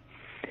Tigers.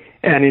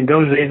 And in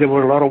those days, there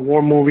were a lot of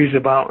war movies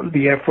about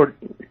the effort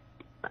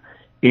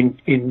in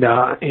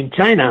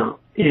China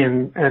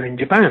and in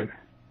Japan.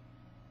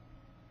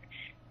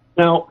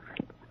 Now,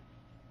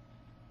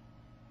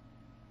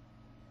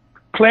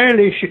 Claire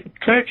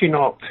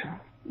Chenault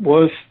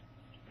was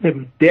a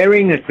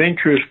daring,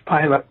 adventurous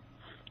pilot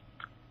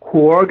who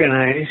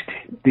organized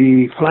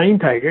the Flying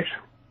Tigers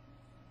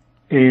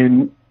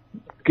and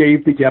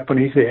gave the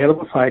Japanese a hell of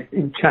a fight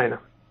in China.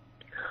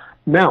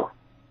 Now,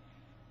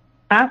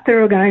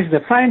 after organizing, the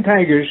Flying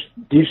Tigers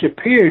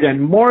disappeared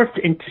and morphed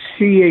into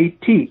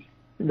CAT.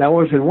 That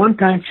was at one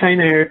time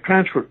China Air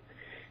Transport,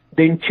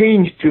 then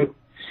changed to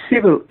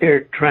Civil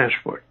Air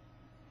Transport.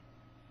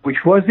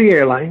 which was the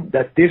airline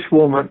that this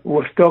woman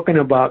was talking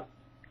about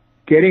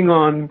getting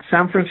on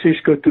San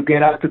Francisco to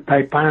get out to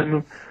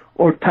Taipan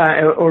or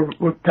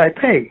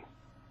Taipei.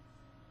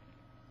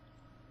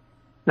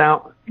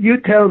 Now, you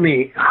tell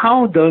me,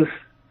 how does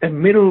a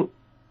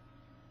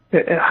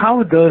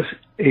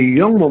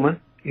young woman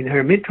in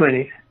her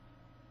mid-20s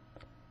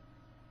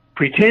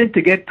pretend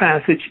to get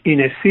passage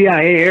in a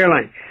CIA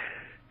airline?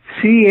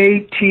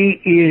 CAT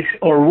is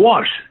or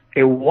was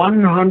a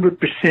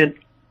 100%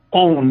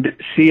 owned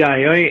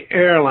CIA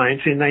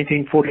Airlines in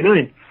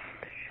 1949,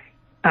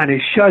 and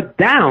it shut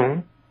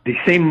down the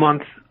same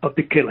month of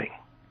the killing.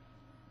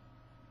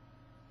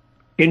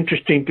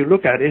 Interesting to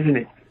look at, isn't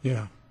it?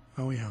 Yeah.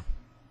 Oh, yeah.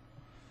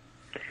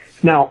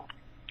 Now,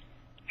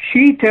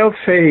 she tells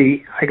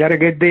Faye, I got to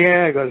get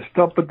there, I got to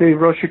stop at the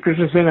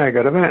Rosicrucian Center, I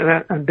got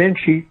to, and then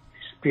she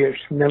disappears,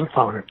 never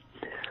found her.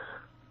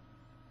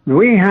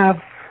 We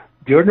have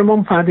Jordan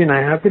Monfanti and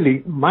I have the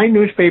lead. My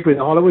newspaper, the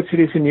Hollywood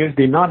Citizen News,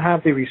 did not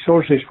have the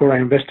resources for our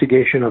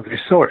investigation of this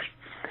source.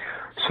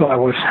 So I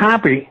was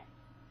happy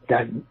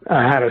that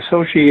I had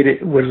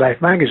associated with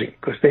Life magazine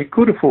because they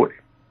could afford it.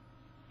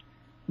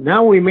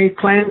 Now we made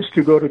plans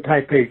to go to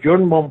Taipei.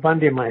 Jordan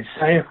Monfanti and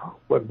myself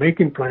were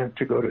making plans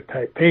to go to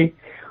Taipei.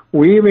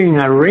 We even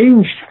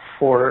arranged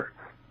for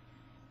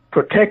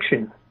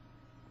protection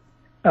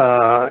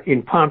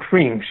in Palm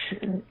Springs.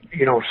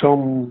 You know,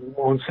 some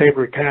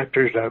unsavory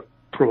characters that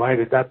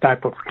provided that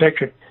type of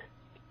protection.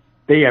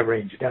 They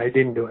arranged it. I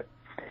didn't do it.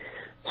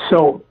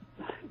 So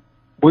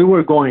we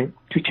were going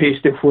to chase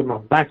the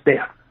footman back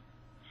there.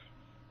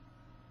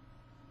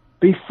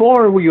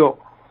 Before we go,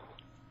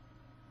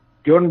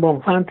 Jordan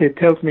Bonfante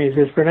tells me, he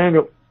says,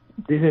 Fernando,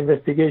 this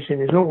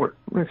investigation is over.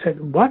 I said,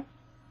 what?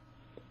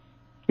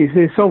 He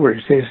says, it's over.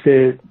 He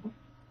says,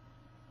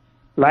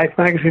 Life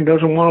magazine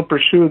doesn't want to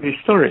pursue this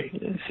story.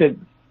 I said,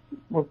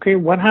 okay,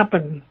 what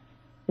happened?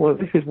 Well,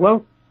 he says,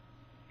 well,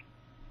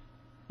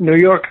 New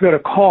York got a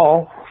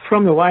call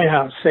from the White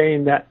House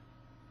saying that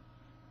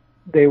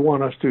they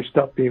want us to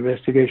stop the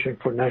investigation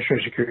for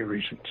national security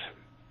reasons.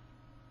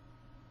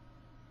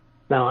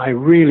 Now, I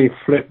really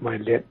flipped my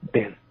lid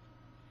then.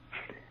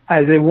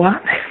 I said,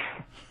 what?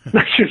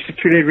 National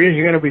security reasons?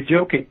 You're going to be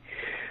joking.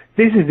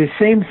 This is the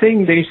same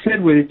thing they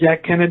said with the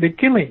Jack Kennedy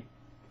killing.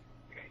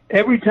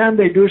 Every time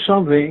they do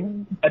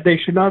something that they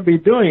should not be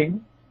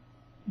doing,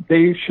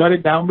 they shut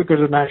it down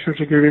because of national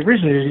security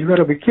reasons. You got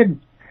to be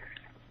kidding.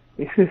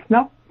 He says,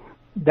 no,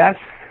 that's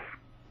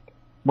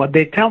what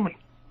they tell me.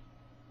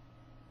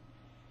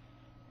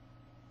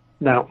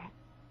 Now,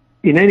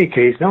 in any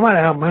case, no matter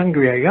how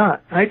hungry I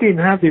got, I didn't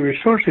have the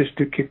resources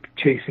to keep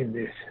chasing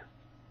this.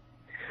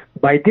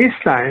 By this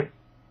time,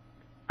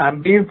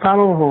 I'm being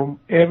followed home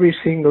every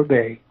single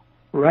day,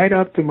 right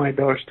up to my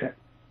doorstep.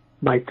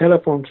 My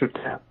telephones are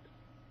tapped.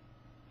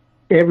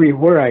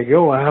 Everywhere I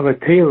go, I have a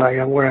tail like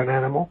I wear an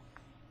animal.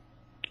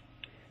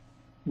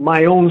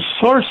 My own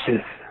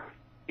sources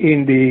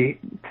in the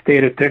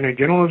State Attorney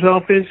General's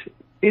office,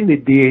 in the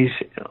DA's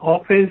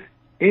office,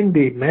 in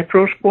the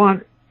Metro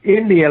Squad,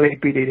 in the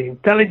LAPD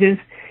intelligence,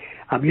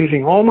 I'm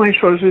using all my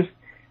sources,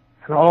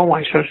 and all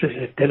my sources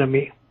are telling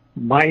me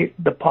my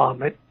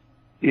department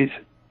is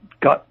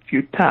got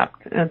you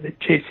tapped and they're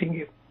chasing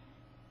you.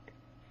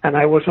 And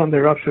I was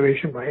under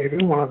observation by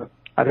every one of them.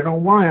 I don't know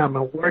why. I'm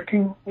a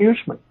working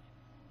newsman.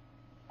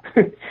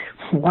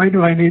 Why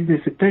do I need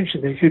this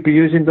attention? They should be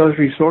using those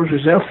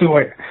resources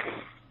elsewhere.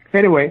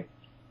 Anyway,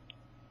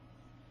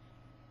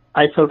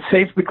 I felt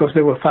safe because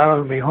they were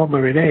following me home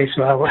every day,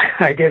 so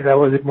I guess I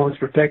was the most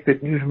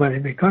protected newsman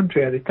in the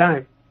country at the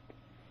time.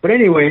 But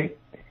anyway,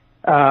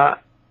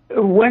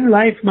 when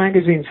Life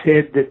magazine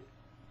said that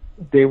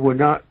they would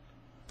not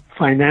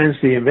finance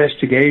the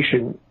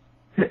investigation,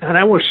 and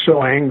I was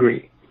so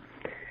angry,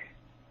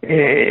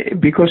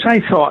 because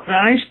I thought, and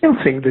I still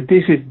think that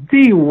this is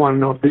the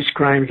one of these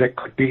crimes that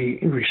could be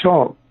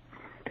resolved.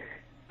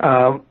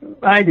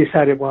 I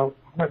decided, well,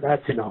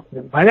 that's enough.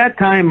 By that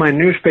time, my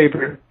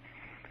newspaper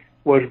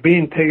was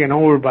being taken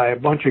over by a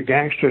bunch of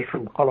gangsters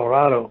from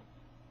Colorado,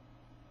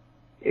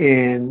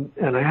 and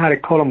I had a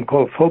column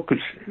called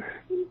Focus,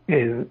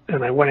 and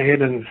I went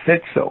ahead and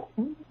said so.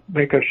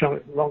 Make a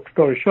long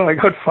story short, I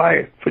got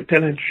fired for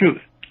telling the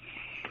truth,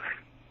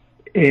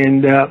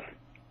 and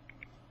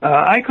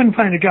I couldn't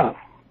find a job,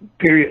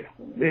 period,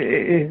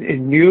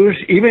 in news,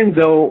 even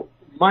though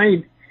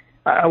I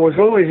was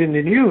always in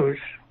the news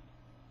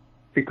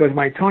because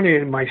my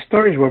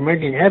stories were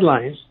making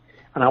headlines,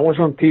 and I was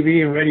on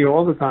TV and radio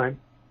all the time.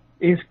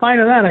 In spite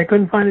of that, I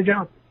couldn't find a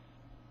job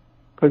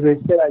because they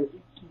said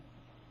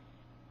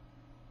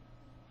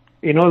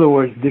in other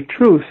words, the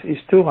truth is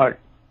too hard,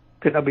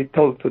 cannot be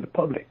told to the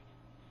public.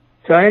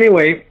 So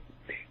anyway,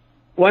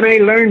 when I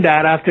learned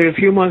that after a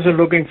few months of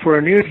looking for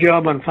a new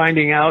job and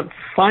finding out,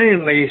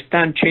 finally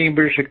Stan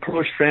Chambers, a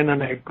close friend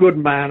and a good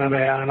man and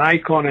an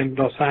icon in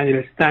Los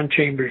Angeles, Stan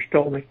Chambers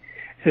told me,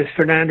 says,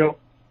 Fernando,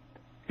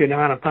 you're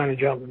not going to find a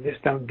job in this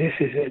town. This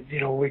is it. You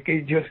know,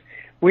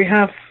 we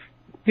have,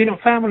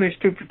 families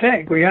to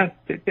protect. We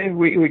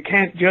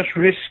can't just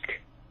risk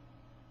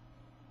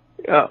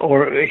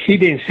or he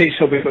didn't say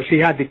so because he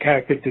had the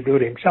character to do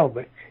it himself,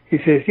 but he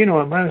says, you know,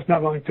 a man is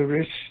not going to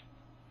risk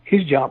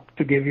his job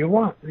to give you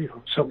one. You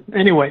know. So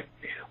anyway,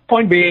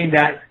 point being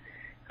that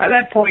at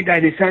that point I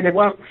decided,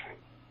 well,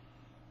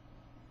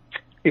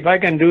 if I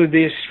can do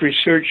this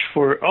research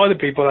for other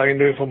people, I can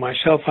do it for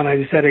myself, and I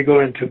decided to go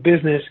into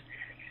business.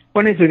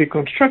 Went into the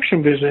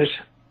construction business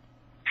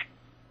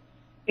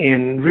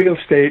in real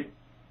estate,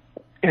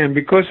 and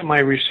because of my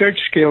research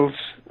skills,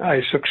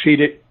 I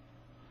succeeded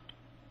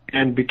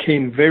and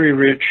became very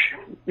rich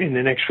in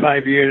the next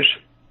 5 years,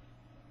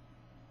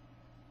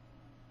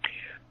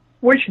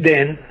 which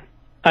then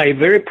I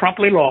very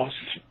promptly lost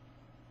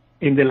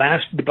in the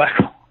last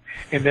debacle,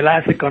 in the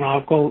last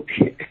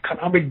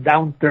economic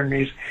downturn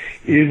is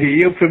the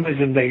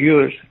euphemism they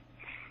use.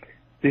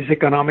 This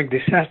economic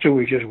disaster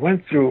we just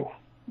went through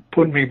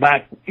put me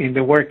back in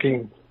the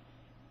working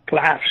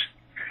class,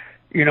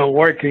 you know,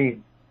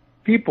 working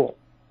people.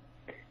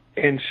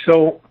 And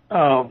so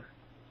I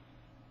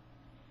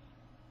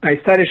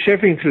started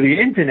surfing through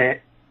the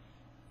internet,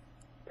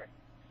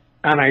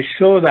 and I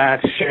saw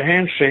that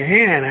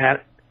Sirhan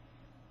had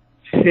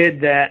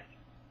said that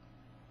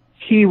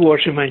he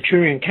was a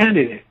Manchurian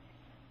candidate.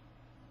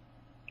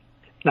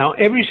 Now,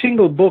 every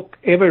single book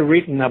ever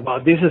written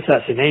about this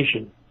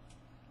assassination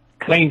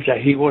claims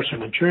that he was a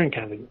Manchurian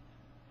candidate.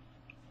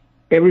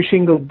 Every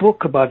single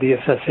book about the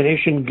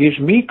assassination gives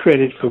me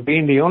credit for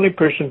being the only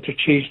person to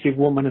chase the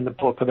woman in the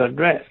polka dot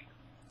dress.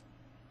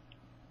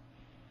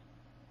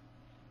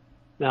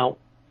 Now,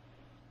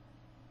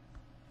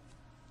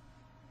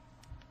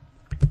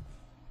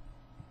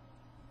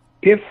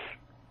 if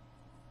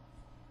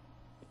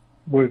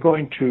we're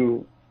going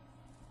to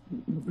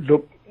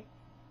look,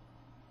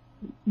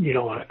 you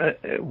know,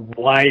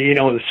 why, you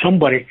know,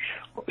 somebody,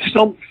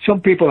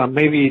 some people, and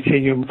maybe it's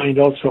in your mind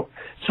also,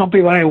 some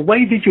people are,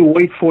 why did you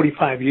wait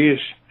 45 years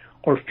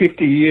or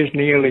 50 years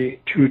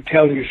nearly to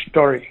tell your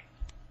story?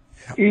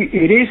 Yeah.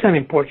 It is an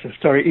important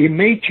story. It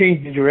may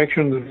change the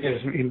direction of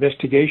this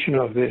investigation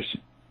of this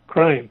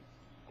crime.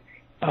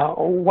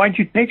 Why'd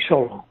you take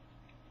so long?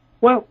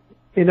 Well,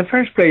 in the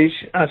first place,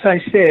 as I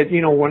said,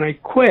 you know, when I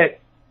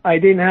quit, I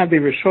didn't have the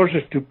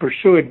resources to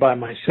pursue it by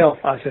myself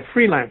as a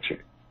freelancer.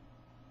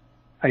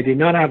 I did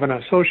not have an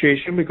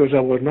association because I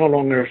was no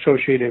longer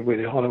associated with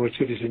the Hollywood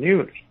Citizen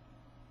News.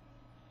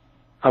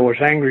 I was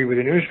angry with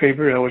the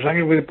newspaper. I was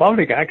angry with the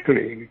public,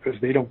 actually, because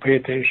they don't pay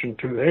attention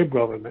to their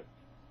government.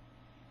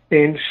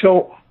 And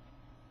so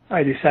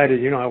I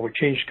decided, you know, I would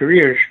change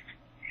careers.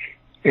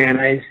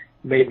 And I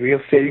made real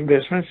estate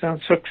investments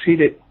and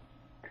succeeded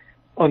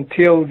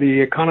until the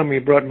economy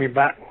brought me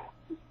back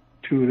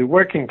to the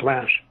working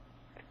class.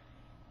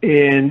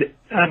 And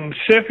I'm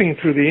surfing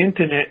through the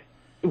internet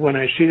when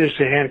I see that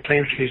Sirhan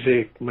claims he's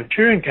a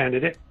Manchurian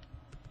candidate,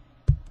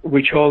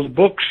 which all the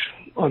books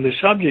on the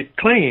subject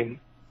claim.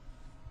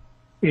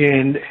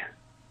 And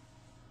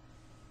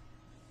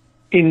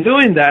in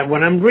doing that,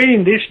 when I'm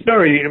reading this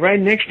story, right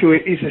next to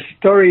it is a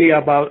story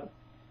about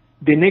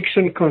the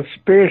Nixon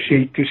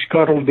conspiracy to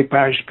scuttle the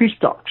Paris peace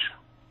talks.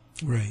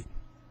 Right.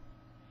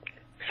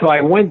 So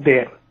I went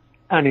there,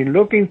 and in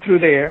looking through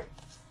there,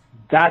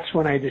 that's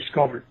when I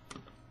discovered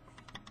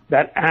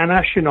that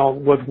Anna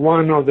Chennault was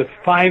one of the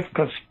 5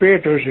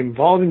 conspirators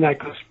involved in that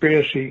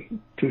conspiracy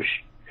to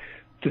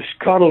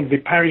scuttle the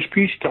Paris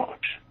peace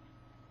talks.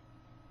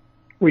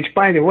 Which,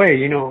 by the way,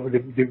 you know,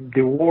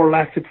 the war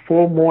lasted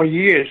 4 more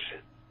years.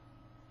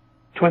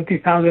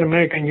 20,000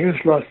 American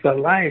youth lost their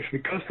lives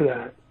because of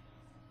that.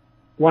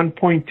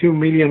 1.2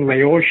 million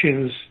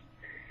Laotians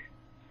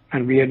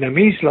and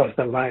Vietnamese lost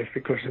their lives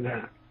because of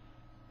that.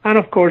 And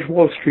of course,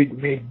 Wall Street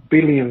made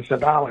billions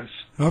of dollars.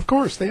 Of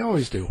course, they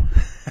always do.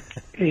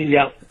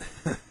 Yeah.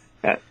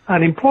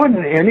 An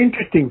important and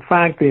interesting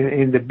fact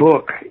in the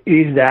book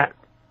is that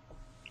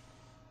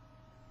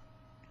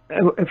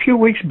a few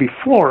weeks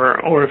before,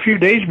 or a few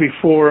days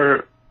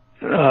before,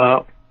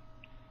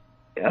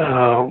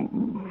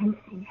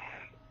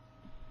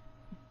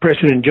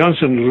 President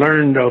Johnson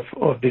learned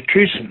of the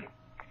treason,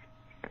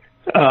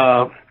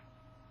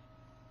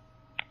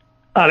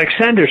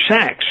 Alexander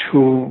Sachs,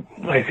 who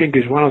I think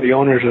is one of the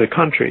owners of the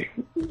country,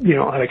 you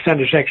know,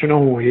 Alexander Sachs, you know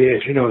who he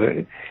is, you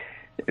know,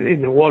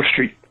 in the Wall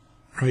Street.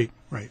 Right,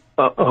 right.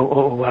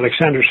 Of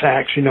Alexander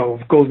Sachs, you know,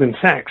 of Goldman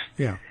Sachs.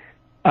 Yeah.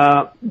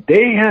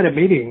 They had a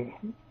meeting.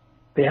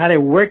 They had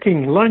a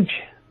working lunch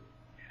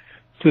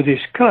to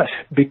discuss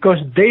because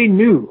they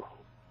knew,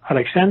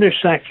 Alexander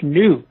Sachs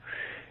knew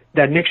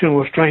that Nixon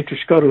was trying to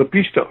scuttle the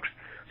peace talks.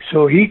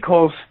 So he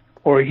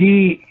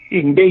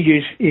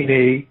engages in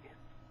a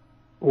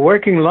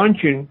working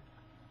luncheon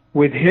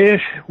with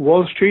his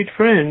Wall Street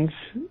friends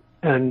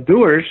and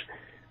doers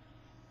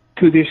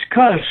to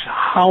discuss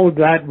how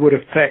that would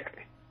affect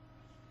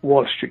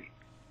Wall Street.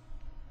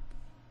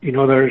 In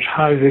other words,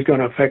 how is this going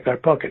to affect our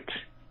pockets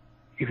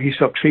if he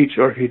succeeds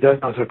or if he does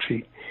not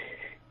succeed?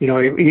 You know,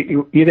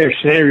 either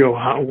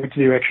scenario, which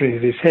direction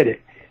is this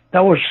headed?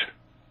 That was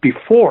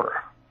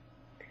before.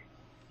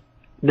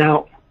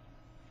 Now,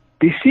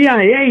 the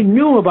CIA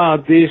knew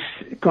about this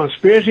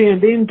conspiracy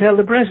and didn't tell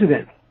the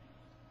president.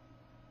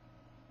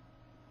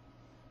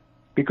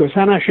 because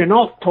Anna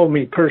Chennault told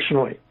me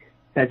personally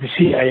that the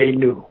CIA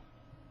knew.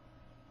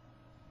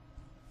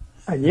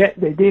 And yet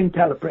they didn't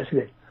tell the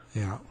president.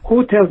 Yeah.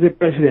 Who tells the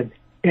president?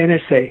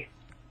 NSA.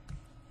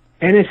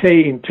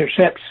 NSA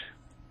intercepts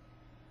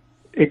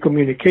a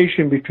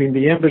communication between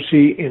the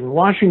embassy in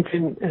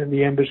Washington and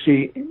the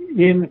embassy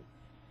in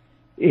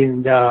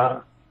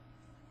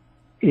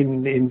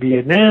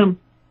Vietnam,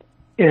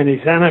 and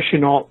it's Anna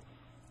Chennault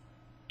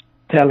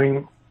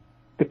telling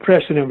the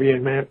president of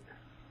Vietnam,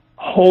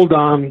 hold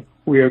on,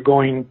 we are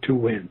going to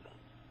win.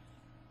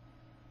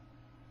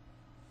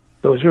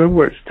 Those are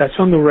words. That's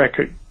on the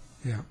record.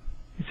 Yeah.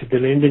 It's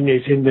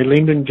in the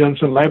Lyndon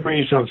Johnson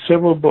Library. It's on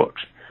several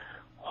books.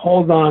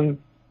 Hold on,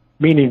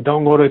 meaning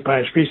don't go to the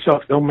Paris peace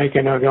talks, don't make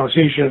any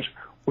negotiations.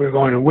 We're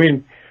going to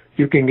win.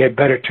 You can get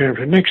better terms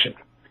from Nixon.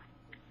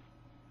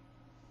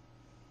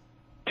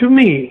 To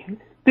me,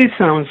 this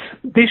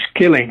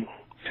killing,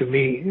 to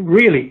me,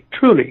 really,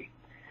 truly,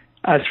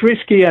 as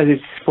risky as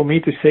it's for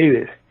me to say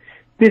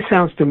this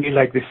sounds to me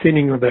like the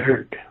thinning of the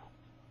herd.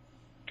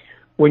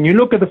 When you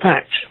look at the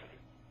facts,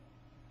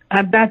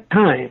 at that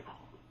time,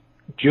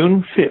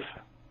 June 5th,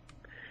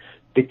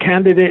 the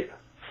candidate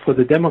for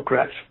the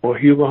Democrats, for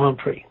Hugo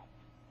Humphrey,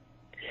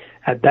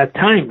 at that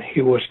time,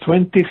 he was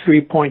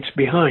 23 points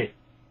behind.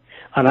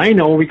 And I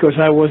know because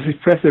I was the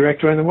press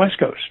director on the West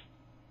Coast.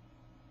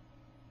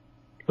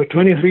 But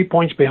 23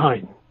 points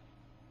behind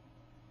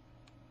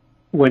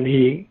when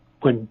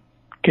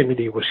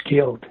Kennedy was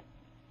killed.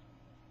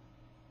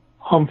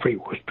 Humphrey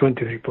was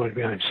 23 points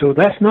behind. So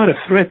that's not a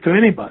threat to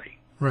anybody.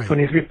 Right.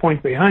 23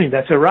 points behind,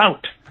 that's a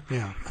rout.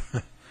 Yeah.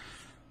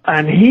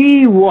 And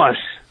he was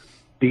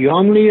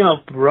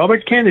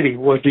Robert Kennedy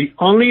was the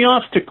only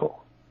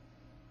obstacle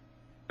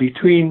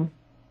between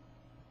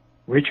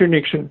Richard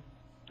Nixon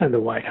and the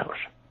White House.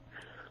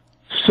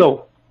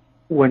 So,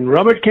 when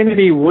Robert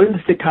Kennedy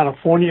wins the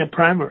California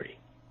primary,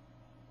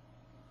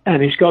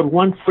 and he's got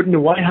one foot in the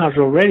White House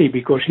already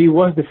because he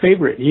was the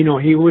favorite,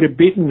 he would have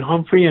beaten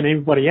Humphrey and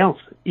everybody else,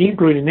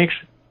 including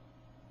Nixon.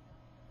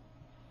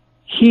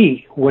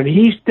 When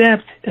he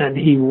stepped and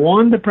he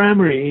won the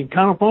primary in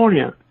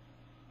California,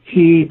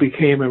 he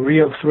became a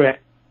real threat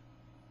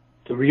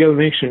to real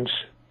Nixon's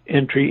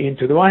entry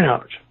into the White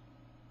House.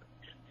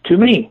 To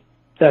me,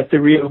 that's the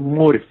real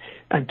motive.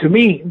 And to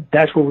me,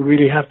 that's where we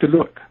really have to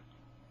look.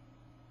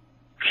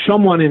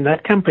 Someone in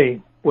that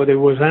campaign, whether it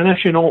was Anna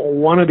Chennault or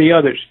one of the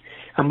others,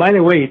 and by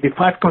the way, the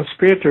 5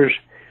 conspirators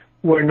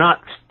were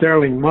not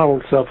sterling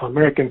models of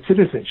American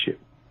citizenship.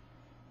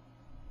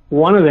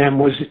 One of them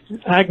was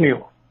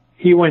Agnew.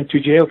 He went to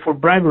jail for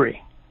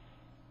bribery.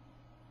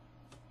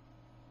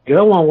 The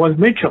other one was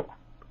Mitchell.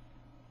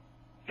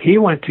 He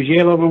went to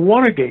jail over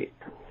Watergate.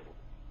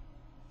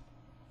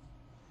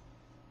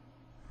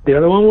 The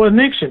other one was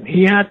Nixon.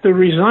 He had to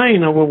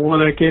resign over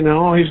Watergate and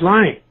all his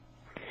lying.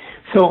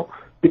 So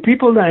the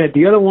people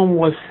the other one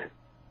was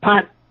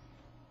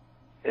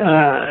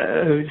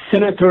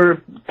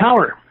Senator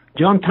Tower,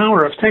 John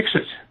Tower of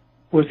Texas,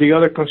 was the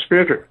other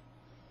conspirator.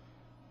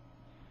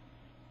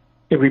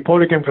 A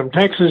Republican from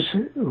Texas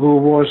who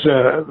was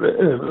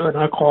an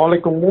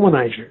alcoholic and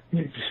womanizer.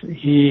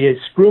 He is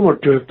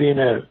rumored to have been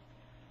a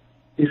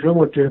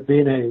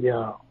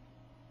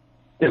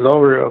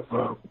lover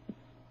of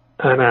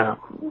Anna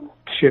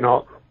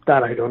Chennault.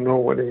 That I don't know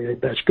whether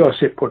that's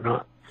gossip or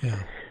not. Yeah.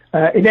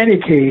 In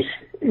any case,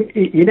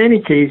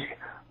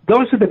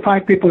 those are the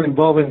 5 people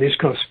involved in this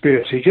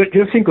conspiracy.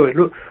 Just think of it.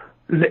 Look,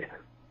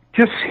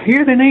 just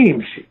hear the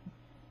names: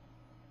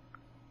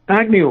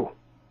 Agnew,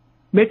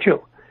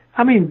 Mitchell.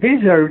 I mean,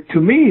 these are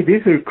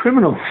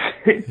criminals.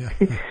 Yeah.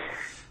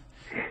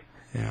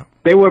 Yeah.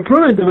 They were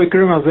proven to be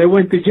criminals. They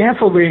went to jail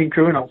for being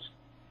criminals.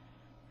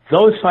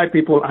 Those 5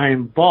 people are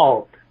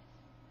involved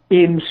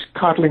in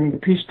scuttling the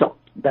peace talk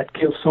that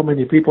killed so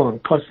many people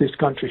and cost this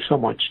country so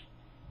much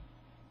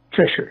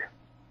treasure.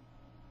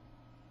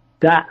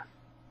 That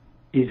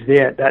is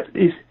there.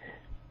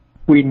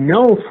 We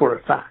know for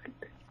a fact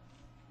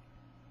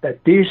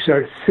that these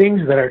are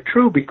things that are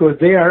true because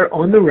they are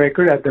on the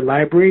record at the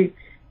library,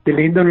 the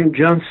Lyndon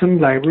Johnson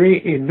Library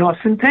in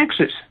Austin,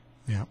 Texas.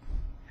 Yeah.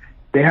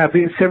 There have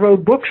been several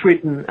books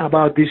written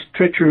about this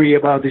treachery,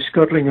 about the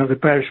scuttling of the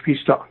Paris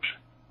peace talks.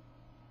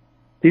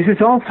 This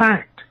is all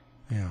fact.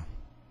 Yeah.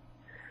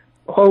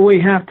 All we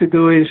have to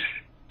do is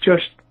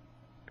just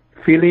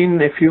fill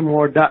in a few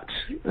more dots,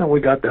 and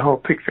we got the whole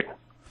picture.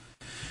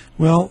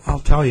 Well, I'll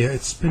tell you,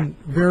 it's been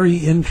very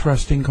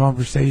interesting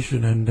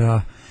conversation, and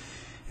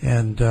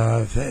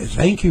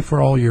thank you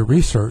for all your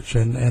research.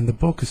 And the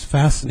book is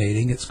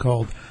fascinating. It's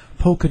called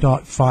Polka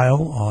Dot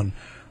File on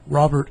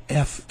Robert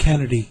F.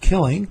 Kennedy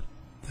Killing,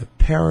 the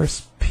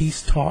Paris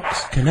Peace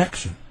Talks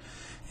Connection.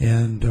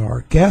 And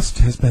our guest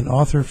has been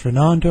author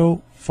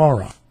Fernando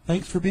Faura.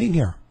 Thanks for being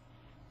here.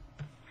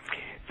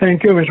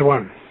 Thank you, Mr.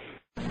 Warren.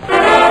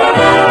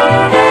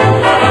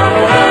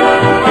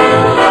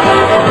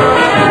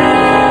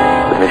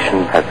 The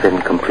mission has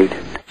been completed.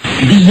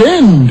 The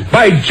end.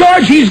 By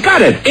George, he's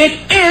got it. It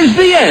is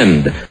the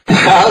end.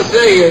 I'll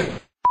see you.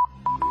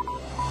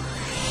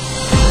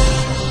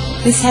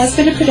 This has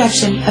been a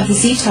production of the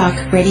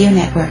Z-Talk Radio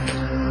Network.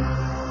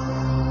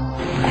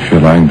 If you're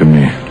lying to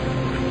me,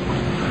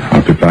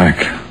 I'll be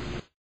back.